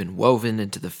stitch would have been woven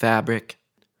into the fabric,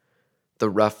 the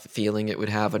rough feeling it would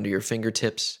have under your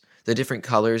fingertips, the different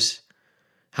colors,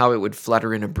 how it would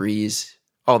flutter in a breeze,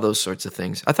 all those sorts of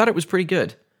things. I thought it was pretty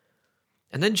good.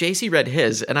 And then JC read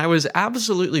his, and I was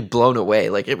absolutely blown away.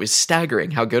 Like, it was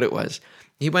staggering how good it was.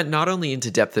 He went not only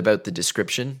into depth about the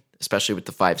description, especially with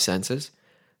the 5 senses,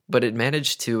 but it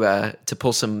managed to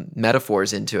pull some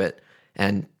metaphors into it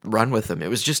and run with them. It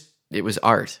was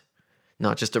art,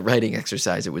 not just a writing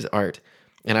exercise. It was art.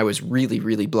 And I was really,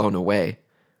 really blown away.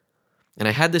 And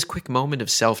I had this quick moment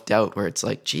of self-doubt where it's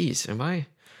like, geez, am I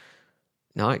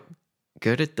not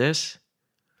good at this?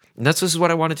 And this is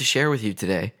what I wanted to share with you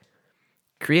today.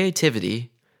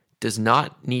 Creativity does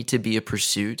not need to be a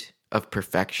pursuit of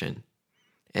perfection.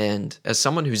 And as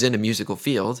someone who's in a musical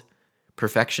field,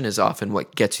 perfection is often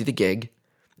what gets you the gig,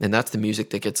 and that's the music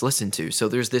that gets listened to. So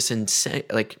there's this insane,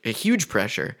 like a huge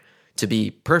pressure to be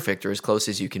perfect or as close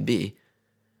as you can be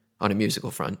on a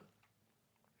musical front.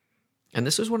 And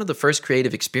this was one of the first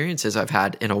creative experiences I've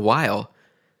had in a while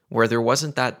where there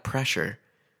wasn't that pressure.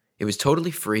 It was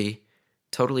totally free,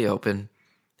 totally open,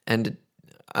 and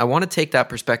I want to take that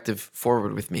perspective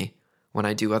forward with me when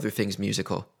I do other things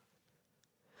musical.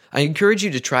 I encourage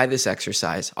you to try this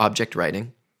exercise, object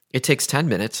writing. It takes 10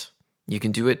 minutes. You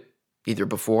can do it either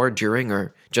before, during,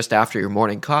 or just after your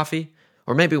morning coffee,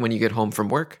 or maybe when you get home from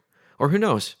work, or who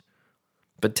knows.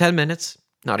 But 10 minutes,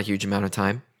 not a huge amount of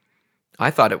time.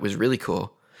 I thought it was really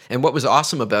cool. And what was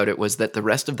awesome about it was that the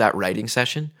rest of that writing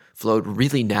session flowed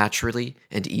really naturally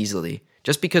and easily,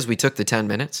 just because we took the 10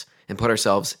 minutes and put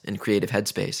ourselves in creative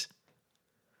headspace.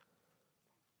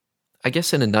 I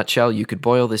guess in a nutshell, you could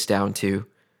boil this down to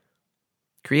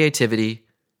creativity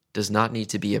does not need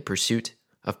to be a pursuit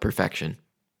of perfection.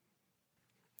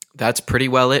 That's pretty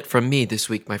well it from me this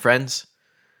week, my friends.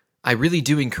 I really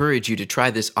do encourage you to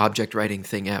try this object writing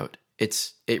thing out.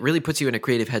 It really puts you in a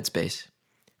creative headspace.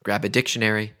 Grab a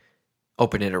dictionary,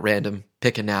 open it at random,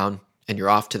 pick a noun, and you're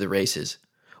off to the races.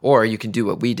 Or you can do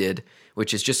what we did,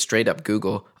 which is just straight up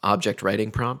Google object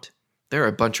writing prompt. There are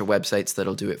a bunch of websites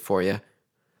that'll do it for you.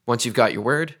 Once you've got your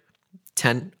word,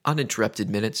 10 uninterrupted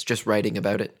minutes just writing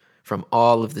about it from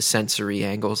all of the sensory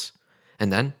angles,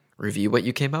 and then review what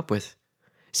you came up with.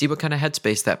 See what kind of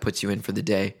headspace that puts you in for the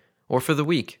day or for the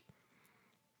week.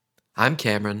 I'm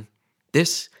Cameron.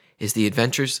 This is The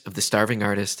Adventures of the Starving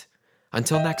Artist.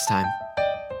 Until next time.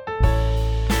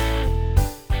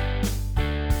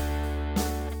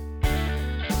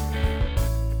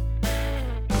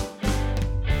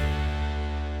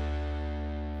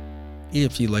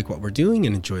 If you like what we're doing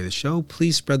and enjoy the show,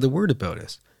 please spread the word about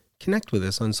us. Connect with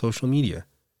us on social media.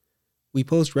 We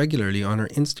post regularly on our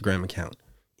Instagram account,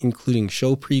 including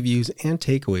show previews and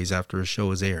takeaways after a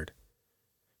show is aired.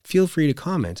 Feel free to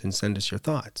comment and send us your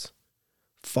thoughts.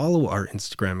 Follow our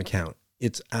Instagram account.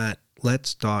 It's at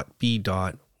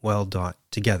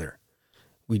lets.be.well.together.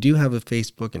 We do have a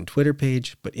Facebook and Twitter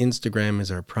page, but Instagram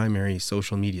is our primary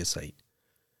social media site.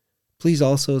 Please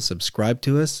also subscribe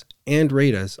to us and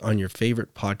rate us on your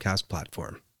favorite podcast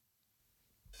platform.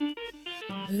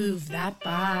 Move that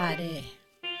body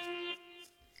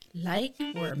like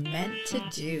we're meant to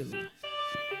do.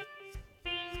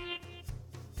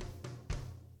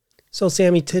 So,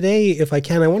 Sammy, today, if I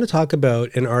can, I want to talk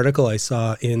about an article I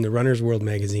saw in the Runner's World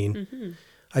magazine. Mm-hmm.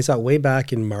 I saw it way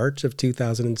back in March of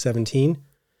 2017,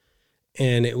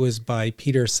 and it was by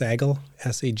Peter Sagal,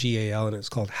 Sagal, and it's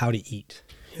called How to Eat.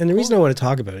 And the reason I want to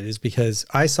talk about it is because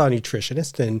I saw a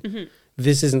nutritionist, and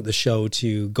this isn't the show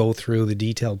to go through the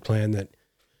detailed plan that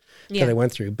I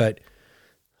went through, but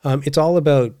it's all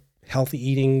about healthy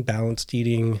eating, balanced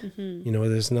eating. You know,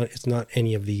 it's not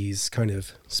any of these kind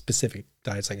of specific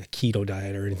diets like a keto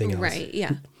diet or anything else. Right,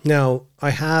 yeah. Now,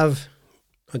 I have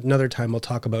another time I'll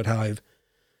talk about how I've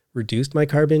reduced my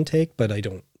carb intake, but I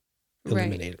don't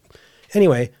eliminate it.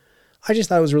 Anyway, I just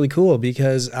thought it was really cool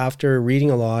because after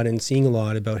reading a lot and seeing a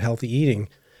lot about healthy eating,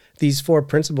 these 4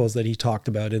 principles that he talked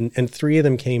about, and 3 of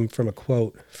them came from a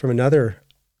quote from another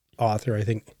author, I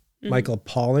think, Michael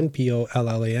Pollan,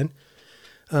 Pollan.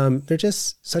 They're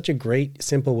just such a great,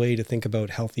 simple way to think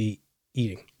about healthy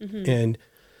eating. And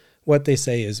what they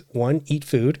say is, 1, eat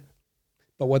food.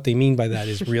 But what they mean by that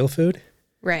is real food.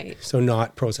 Right. So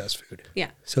not processed food. Yeah.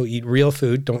 So eat real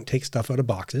food. Don't take stuff out of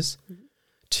boxes.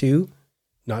 2,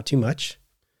 not too much.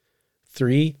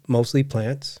 3, mostly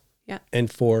plants. Yeah.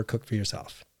 And 4, cook for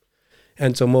yourself.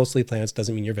 And so mostly plants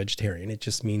doesn't mean you're vegetarian. It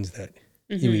just means that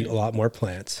you eat a lot more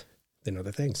plants than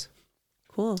other things.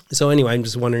 Cool. So anyway, I'm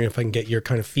just wondering if I can get your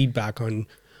kind of feedback on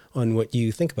what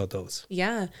you think about those.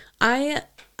 Yeah. I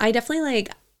definitely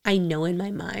I know in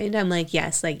my mind, I'm like,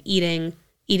 yes, like eating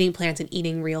plants and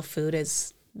eating real food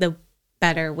is the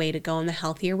better way to go and the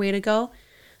healthier way to go.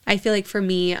 I feel like for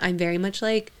me, I'm very much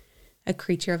like a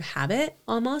creature of habit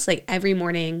almost. Like every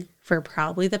morning for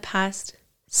probably the past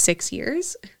 6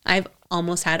 years, I've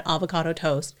almost had avocado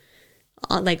toast.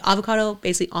 Like avocado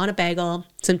basically on a bagel,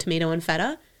 some tomato and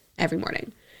feta every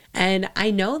morning. And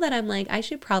I know that I'm like, I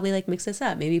should probably like mix this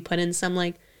up. Maybe put in some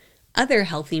like other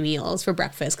healthy meals for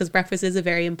breakfast, because breakfast is a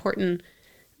very important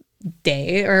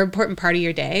day or important part of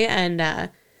your day. And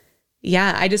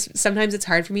I just, sometimes it's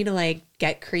hard for me to like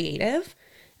get creative.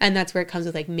 And that's where it comes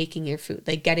with like making your food,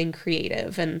 like getting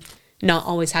creative and not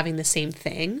always having the same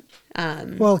thing.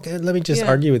 Well, let me just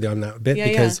argue with you on that a bit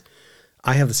because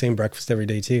I have the same breakfast every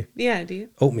day too. Yeah, do you?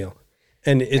 Oatmeal.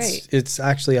 And it's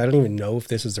actually, I don't even know if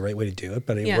this is the right way to do it,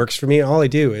 but it works for me. All I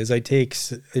do is I take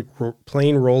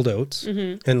plain rolled oats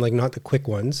and like not the quick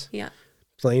ones,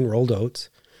 plain rolled oats,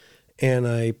 and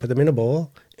I put them in a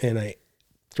bowl and I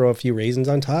throw a few raisins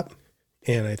on top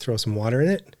and I throw some water in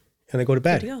it and I go to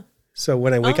bed. So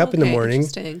when I wake up in the morning,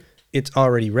 it's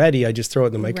already ready. I just throw it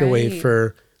in the microwave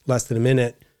for less than a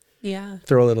minute. Yeah.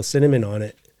 Throw a little cinnamon on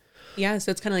it. Yeah,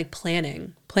 so it's kind of like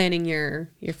planning your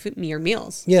food, your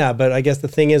meals. Yeah, but I guess the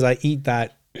thing is I eat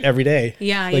that every day.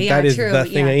 That is true. the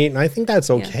thing I eat, and I think that's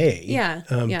okay. Yeah.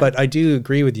 But I do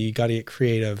agree with you. You got to get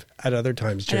creative at other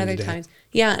times during the day.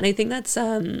 Yeah, and I think that's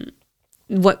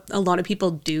what a lot of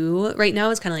people do right now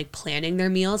is kind of like planning their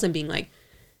meals and being like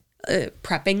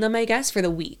prepping them, I guess, for the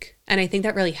week. And I think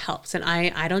that really helps. And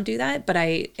I don't do that, but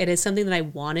it is something that I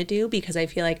want to do because I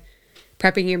feel like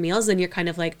prepping your meals, then you're kind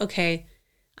of like, okay,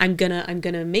 I'm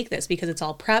gonna make this because it's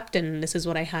all prepped and this is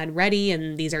what I had ready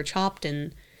and these are chopped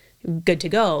and good to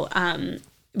go.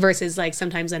 Versus like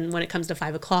sometimes then when it comes to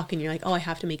 5 o'clock and you're like, oh, I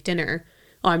have to make dinner.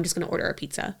 Oh, I'm just gonna order a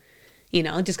pizza,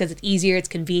 just because it's easier, it's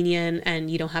convenient,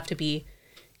 and you don't have to be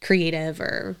creative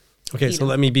or. Okay, so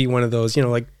let me be one of those.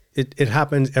 Like it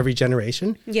happens every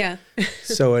generation. Yeah.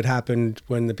 So it happened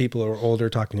when the people who were older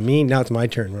talking to me. Now it's my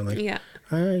turn. We're like,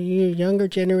 you younger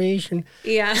generation.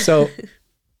 Yeah. So.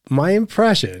 My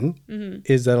impression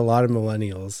is that a lot of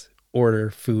millennials order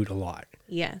food a lot.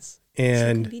 Yes.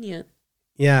 And so convenient.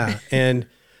 Yeah. And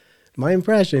my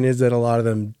impression is that a lot of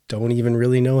them don't even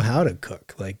really know how to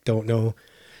cook, like don't know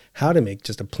how to make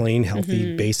just a plain,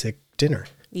 healthy, basic dinner.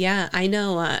 Yeah, I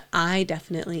know. I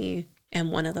definitely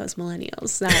am one of those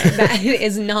millennials that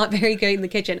is not very good in the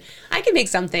kitchen. I can make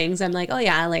some things. I'm like, oh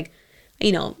yeah, like,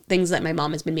 things that my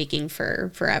mom has been making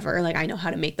for forever. Like I know how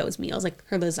to make those meals, like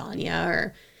her lasagna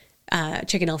or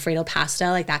chicken Alfredo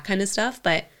pasta, like that kind of stuff.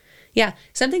 But yeah,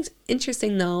 something's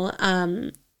interesting though,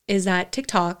 is that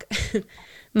TikTok,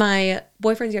 my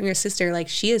boyfriend's younger sister, like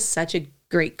she is such a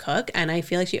great cook. And I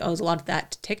feel like she owes a lot of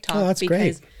that to TikTok. Oh, that's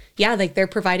great. Yeah, like they're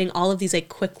providing all of these like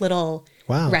quick little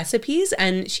recipes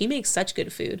and she makes such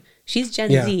good food. She's Gen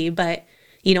Z, but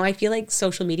I feel like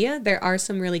social media, there are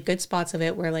some really good spots of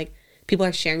it where like people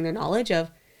are sharing their knowledge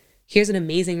of here's an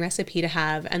amazing recipe to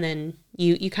have. And then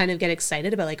you kind of get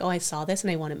excited about like, oh, I saw this and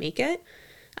I want to make it.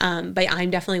 But I'm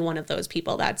definitely one of those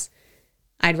people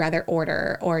I'd rather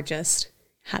order or just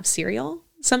have cereal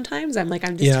sometimes. I'm like,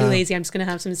 I'm just too lazy. I'm just going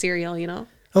to have some cereal, you know?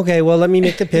 Okay, well, let me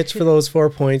make the pitch for those 4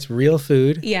 points. Real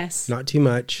food. Yes. Not too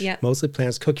much. Yeah. Mostly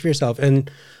plants. Cook for yourself. And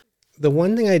the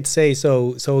one thing I'd say,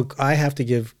 so I have to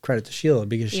give credit to Sheila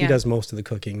because she does most of the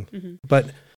cooking. Mm-hmm.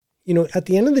 But, you know, at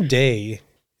the end of the day,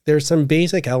 there's some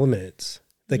basic elements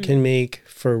that can make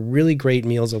for really great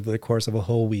meals over the course of a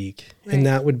whole week. Right. And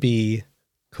that would be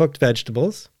cooked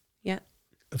vegetables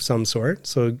of some sort.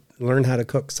 So learn how to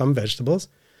cook some vegetables,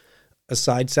 a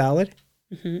side salad,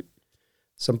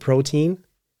 some protein.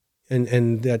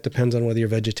 And that depends on whether you're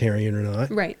vegetarian or not.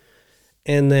 Right.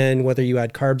 And then whether you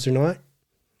add carbs or not,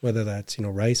 whether that's, you know,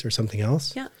 rice or something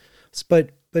else. Yeah.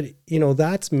 But you know,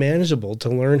 that's manageable to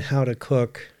learn how to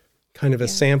cook kind of a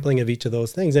sampling of each of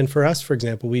those things. And for us, for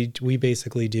example, we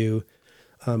basically do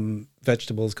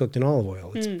vegetables cooked in olive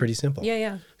oil. It's pretty simple.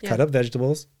 Yeah. Cut up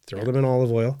vegetables, throw them in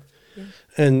olive oil. Yeah.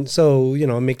 And so, you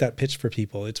know, make that pitch for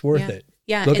people. It's worth it.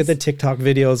 Yeah. Look at the TikTok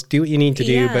videos, do what you need to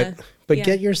do, but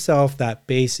get yourself that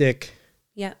basic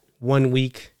 1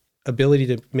 week ability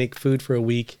to make food for a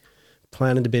week,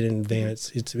 plan it a bit in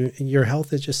advance. It's your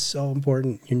health is just so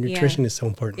important. Your nutrition is so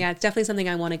important. Yeah, it's definitely something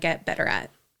I want to get better at.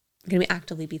 I'm going to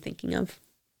actively be thinking of.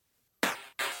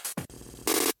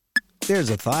 There's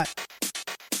a thought.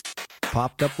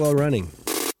 Popped up while running.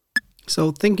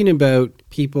 So thinking about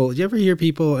people, do you ever hear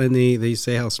people and they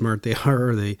say how smart they are,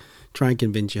 or they try and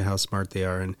convince you how smart they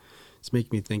are? And it's making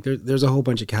me think there's a whole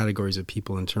bunch of categories of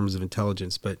people in terms of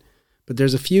intelligence, but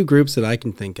there's a few groups that I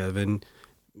can think of, and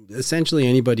essentially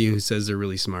anybody who says they're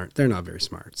really smart, they're not very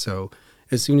smart. So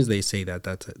as soon as they say that,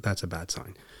 that's a bad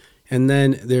sign. And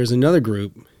then there's another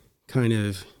group kind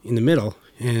of in the middle,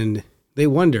 and they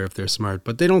wonder if they're smart,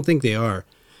 but they don't think they are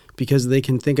because they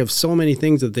can think of so many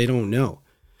things that they don't know.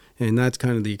 And that's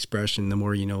kind of the expression, the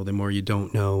more you know, the more you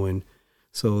don't know. And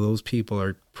so those people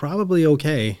are probably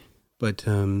okay, but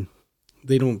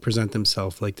they don't present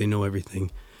themselves like they know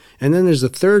everything. And then there's a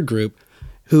third group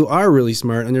who are really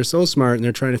smart, and they're so smart, and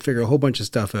they're trying to figure a whole bunch of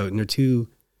stuff out, and they're too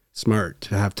smart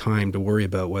to have time to worry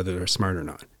about whether they're smart or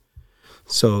not.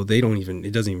 So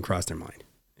it doesn't even cross their mind.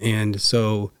 And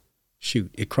so,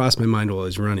 shoot, it crossed my mind while I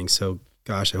was running. So,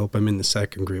 gosh, I hope I'm in the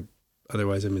second group.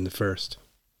 Otherwise, I'm in the first.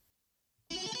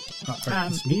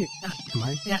 It's me. Am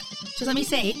I? Yeah. Just let me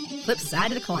say, flip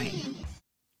side of the coin.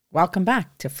 Welcome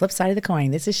back to Flip Side of the Coin.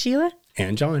 This is Sheila.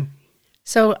 And John.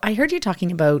 So I heard you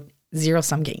talking about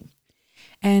zero-sum game.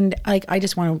 And I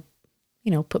just want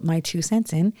to, put my 2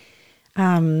 cents in.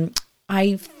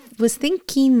 I was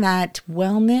thinking that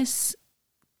wellness,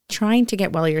 trying to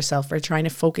get well yourself or trying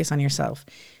to focus on yourself,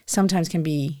 sometimes can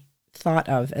be thought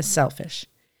of as selfish.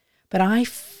 But I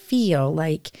feel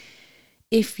like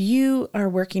if you are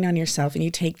working on yourself and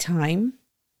you take time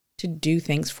to do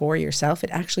things for yourself, it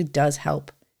actually does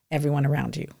help everyone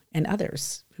around you and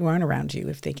others who aren't around you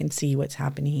if they can see what's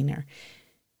happening or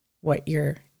what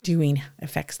you're doing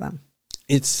affects them.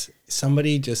 It's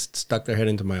somebody just stuck their head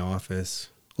into my office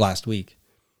last week,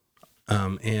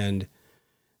 and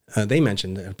they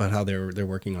mentioned about how they're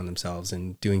working on themselves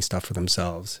and doing stuff for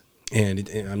themselves. And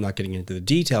I'm not getting into the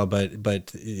detail,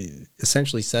 but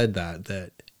essentially said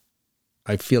that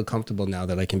I feel comfortable now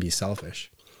that I can be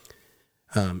selfish,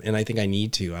 and I think I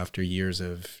need to after years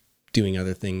of doing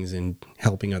other things and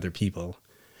helping other people.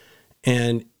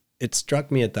 And it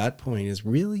struck me at that point is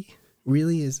really,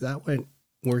 is that what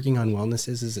working on wellness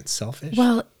is? Is it selfish?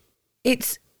 Well,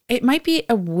 it might be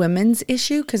a women's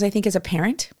issue because I think as a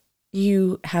parent,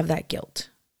 you have that guilt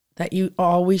that you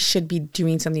always should be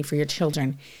doing something for your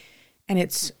children. And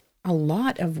it's a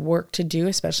lot of work to do,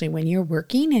 especially when you're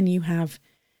working and you have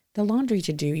the laundry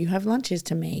to do, you have lunches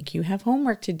to make, you have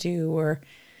homework to do, or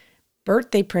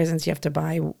birthday presents you have to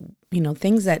buy,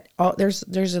 things that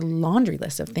there's a laundry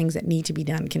list of things that need to be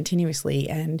done continuously.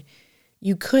 And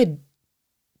you could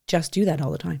just do that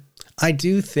all the time. I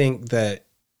do think that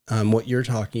what you're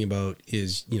talking about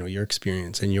is, your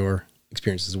experience and your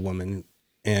experience as a woman.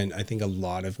 And I think a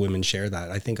lot of women share that.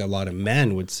 I think a lot of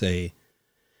men would say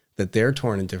that they're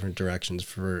torn in different directions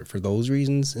for those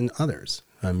reasons and others,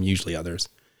 usually others.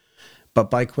 But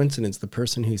by coincidence, the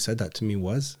person who said that to me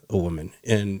was a woman.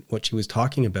 And what she was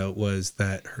talking about was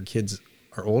that her kids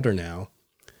are older now.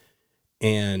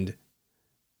 And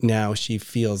now she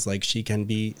feels like she can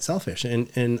be selfish.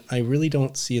 And I really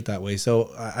don't see it that way.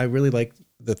 So I really like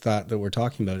the thought that we're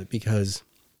talking about it because,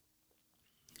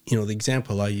 the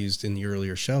example I used in the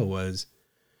earlier show was,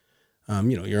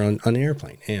 you're on an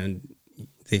airplane and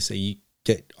they say you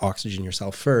get oxygen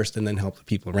yourself first and then help the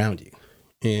people around you.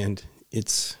 And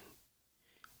it's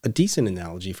a decent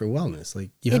analogy for wellness. Like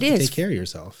you have to take care of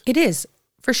yourself. It is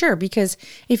for sure. Because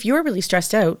if you're really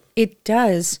stressed out, it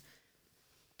does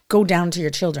go down to your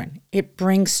children. It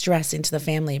brings stress into the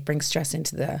family. It brings stress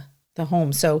into the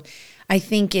home. So I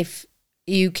think if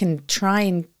you can try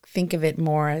and think of it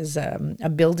more as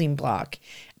a building block,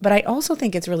 but I also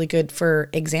think it's really good for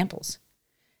examples.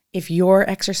 If you're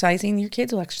exercising, your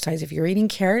kids will exercise. If you're eating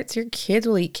carrots, your kids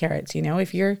will eat carrots. You know,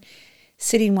 if you're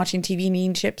sitting watching TV and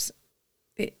eating chips,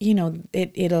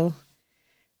 it'll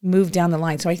move down the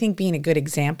line. So I think being a good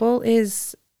example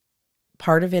is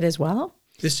part of it as well.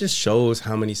 This just shows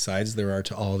how many sides there are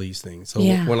to all these things. So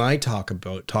when I talked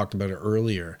about it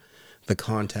earlier, the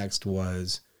context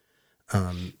was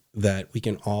that we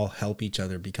can all help each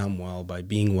other become well by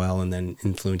being well and then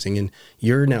influencing. And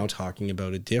you're now talking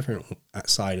about a different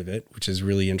side of it, which is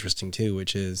really interesting too,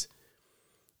 which is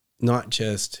not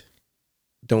just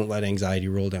don't let anxiety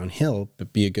roll downhill,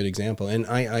 but be a good example. And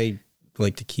I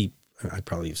like to keep, I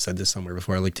probably have said this somewhere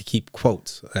before, I like to keep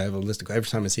quotes. I have a list of, every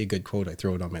time I see a good quote, I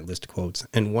throw it on my list of quotes.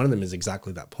 And one of them is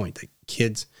exactly that point, that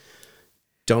kids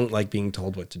don't like being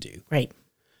told what to do. Right.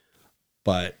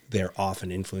 But they're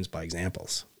often influenced by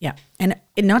examples. Yeah. And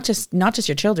not just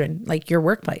your children, like your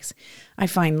workplace. I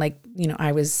find, like, you know,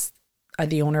 I was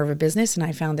the owner of a business, and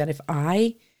I found that if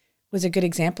I was a good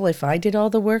example, if I did all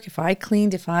the work, if I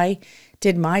cleaned, if I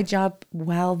did my job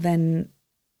well, then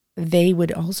they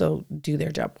would also do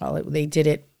their job well. They did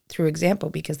it through example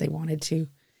because they wanted to,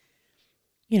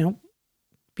 you know,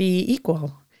 be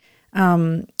equal.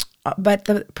 But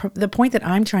the point that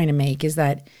I'm trying to make is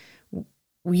that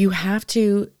you have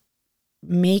to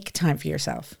make time for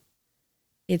yourself.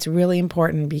 It's really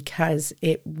important because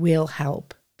it will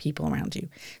help people around you.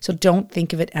 So don't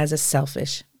think of it as a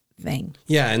selfish thing.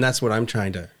 Yeah, and that's what I'm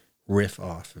trying to riff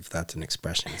off, if that's an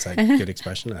expression. Is that a good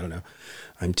expression? I don't know.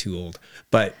 I'm too old.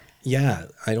 But yeah,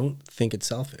 I don't think it's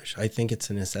selfish. I think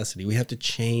it's a necessity. We have to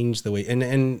change the way,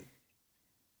 and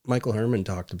Michael Herman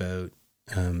talked about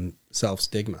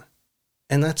self-stigma.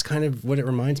 And that's kind of what it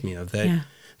reminds me of,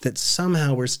 that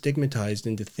somehow we're stigmatized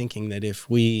into thinking that if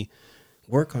we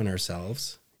work on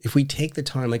ourselves, if we take the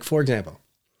time, like, for example,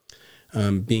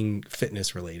 being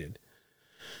fitness related,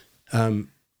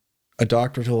 a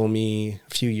doctor told me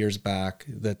a few years back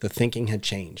that the thinking had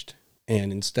changed.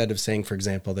 And instead of saying, for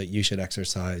example, that you should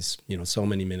exercise, you know, so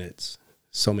many minutes,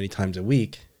 so many times a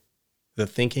week, the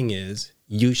thinking is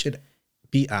you should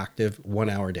be active 1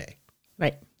 hour a day.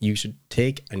 Right. You should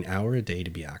take an hour a day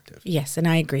to be active. Yes, and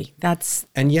I agree.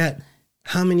 And yet,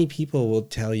 how many people will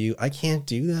tell you, I can't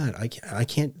do that. I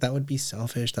can't, that would be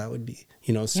selfish. That would be,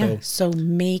 you know, so. Yeah, so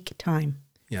make time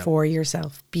for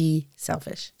yourself. Be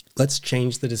selfish. Let's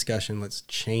change the discussion. Let's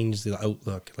change the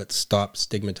outlook. Let's stop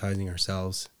stigmatizing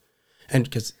ourselves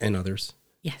and others.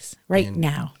 Yes,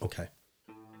 now. Okay.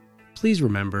 Please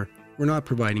remember, we're not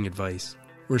providing advice.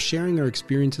 We're sharing our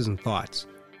experiences and thoughts.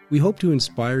 We hope to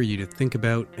inspire you to think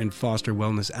about and foster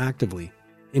wellness actively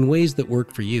in ways that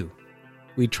work for you.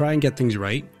 We try and get things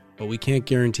right, but we can't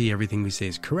guarantee everything we say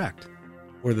is correct,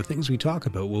 or the things we talk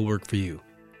about will work for you.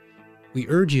 We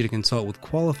urge you to consult with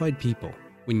qualified people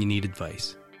when you need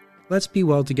advice. Let's be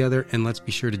well together, and let's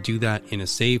be sure to do that in a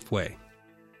safe way.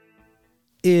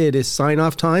 It is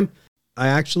sign-off time. I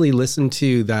actually listened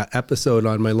to that episode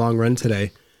on my long run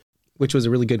today, which was a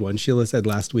really good one. Sheila said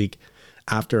last week,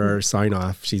 after our sign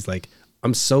off, she's like,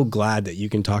 I'm so glad that you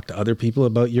can talk to other people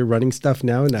about your running stuff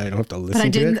now and I don't have to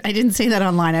listen to it. I didn't say that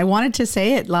online. I wanted to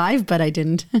say it live, but I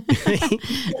didn't. I'm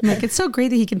like, it's so great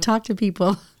that he can talk to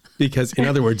people. Because, in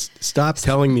other words, stop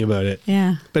telling me about it.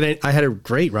 Yeah. But I had a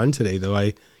great run today, though.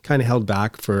 I kind of held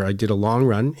back I did a long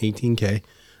run, 18K.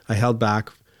 I held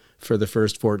back for the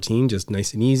first 14, just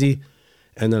nice and easy.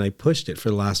 And then I pushed it for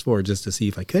the last 4 just to see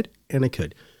if I could, and I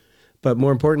could. But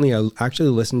more importantly, I actually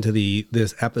listened to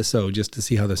this episode just to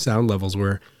see how the sound levels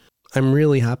were. I'm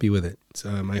really happy with it.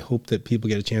 So, I hope that people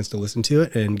get a chance to listen to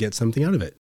it and get something out of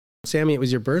it. Sammy, it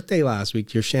was your birthday last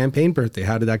week, your champagne birthday.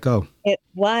 How did that go? It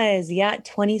was,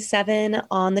 27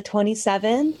 on the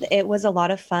 27th. It was a lot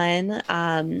of fun.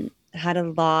 Had a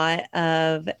lot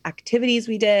of activities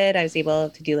we did. I was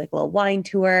able to do like a little wine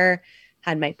tour,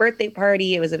 had my birthday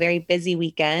party. It was a very busy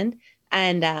weekend.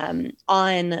 And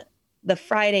on the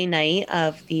Friday night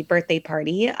of the birthday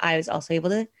party, I was also able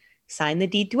to sign the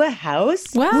deed to a house.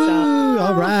 Wow. Woo,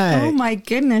 all right. Oh my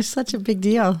goodness. Such a big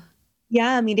deal.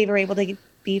 Yeah. Me and Dave were able to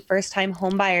be first-time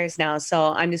home buyers now.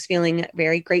 So I'm just feeling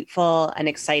very grateful and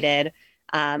excited.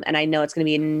 And I know it's going to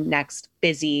be a next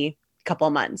busy couple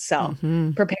of months. So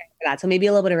preparing for that. So maybe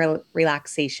a little bit of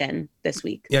relaxation this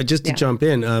week. Yeah. Just to jump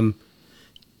in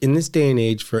this day and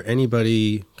age, for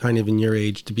anybody kind of in your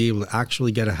age to be able to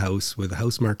actually get a house with the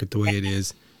house market the way it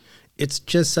is, it's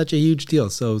just such a huge deal.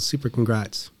 So super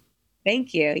congrats.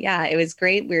 Thank you. Yeah, it was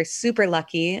great. We were super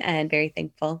lucky and very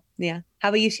thankful. Yeah. How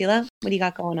about you, Sheila? What do you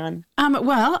got going on?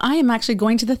 Well, I am actually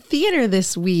going to the theater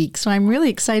this week, so I'm really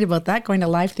excited about that. Going to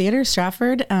Live Theater,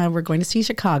 Stratford. We're going to see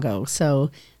Chicago.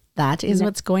 So that is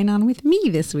what's going on with me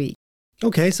this week.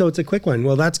 Okay, so it's a quick one.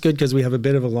 Well, that's good because we have a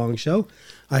bit of a long show.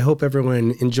 I hope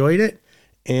everyone enjoyed it,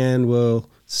 and we'll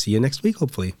see you next week,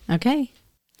 hopefully. Okay.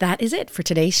 That is it for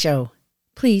today's show.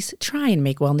 Please try and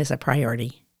make wellness a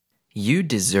priority. You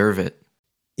deserve it.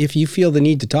 If you feel the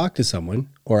need to talk to someone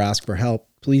or ask for help,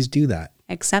 please do that.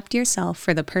 Accept yourself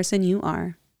for the person you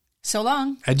are. So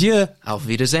long. Adieu. Auf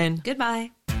Wiedersehen.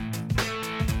 Goodbye.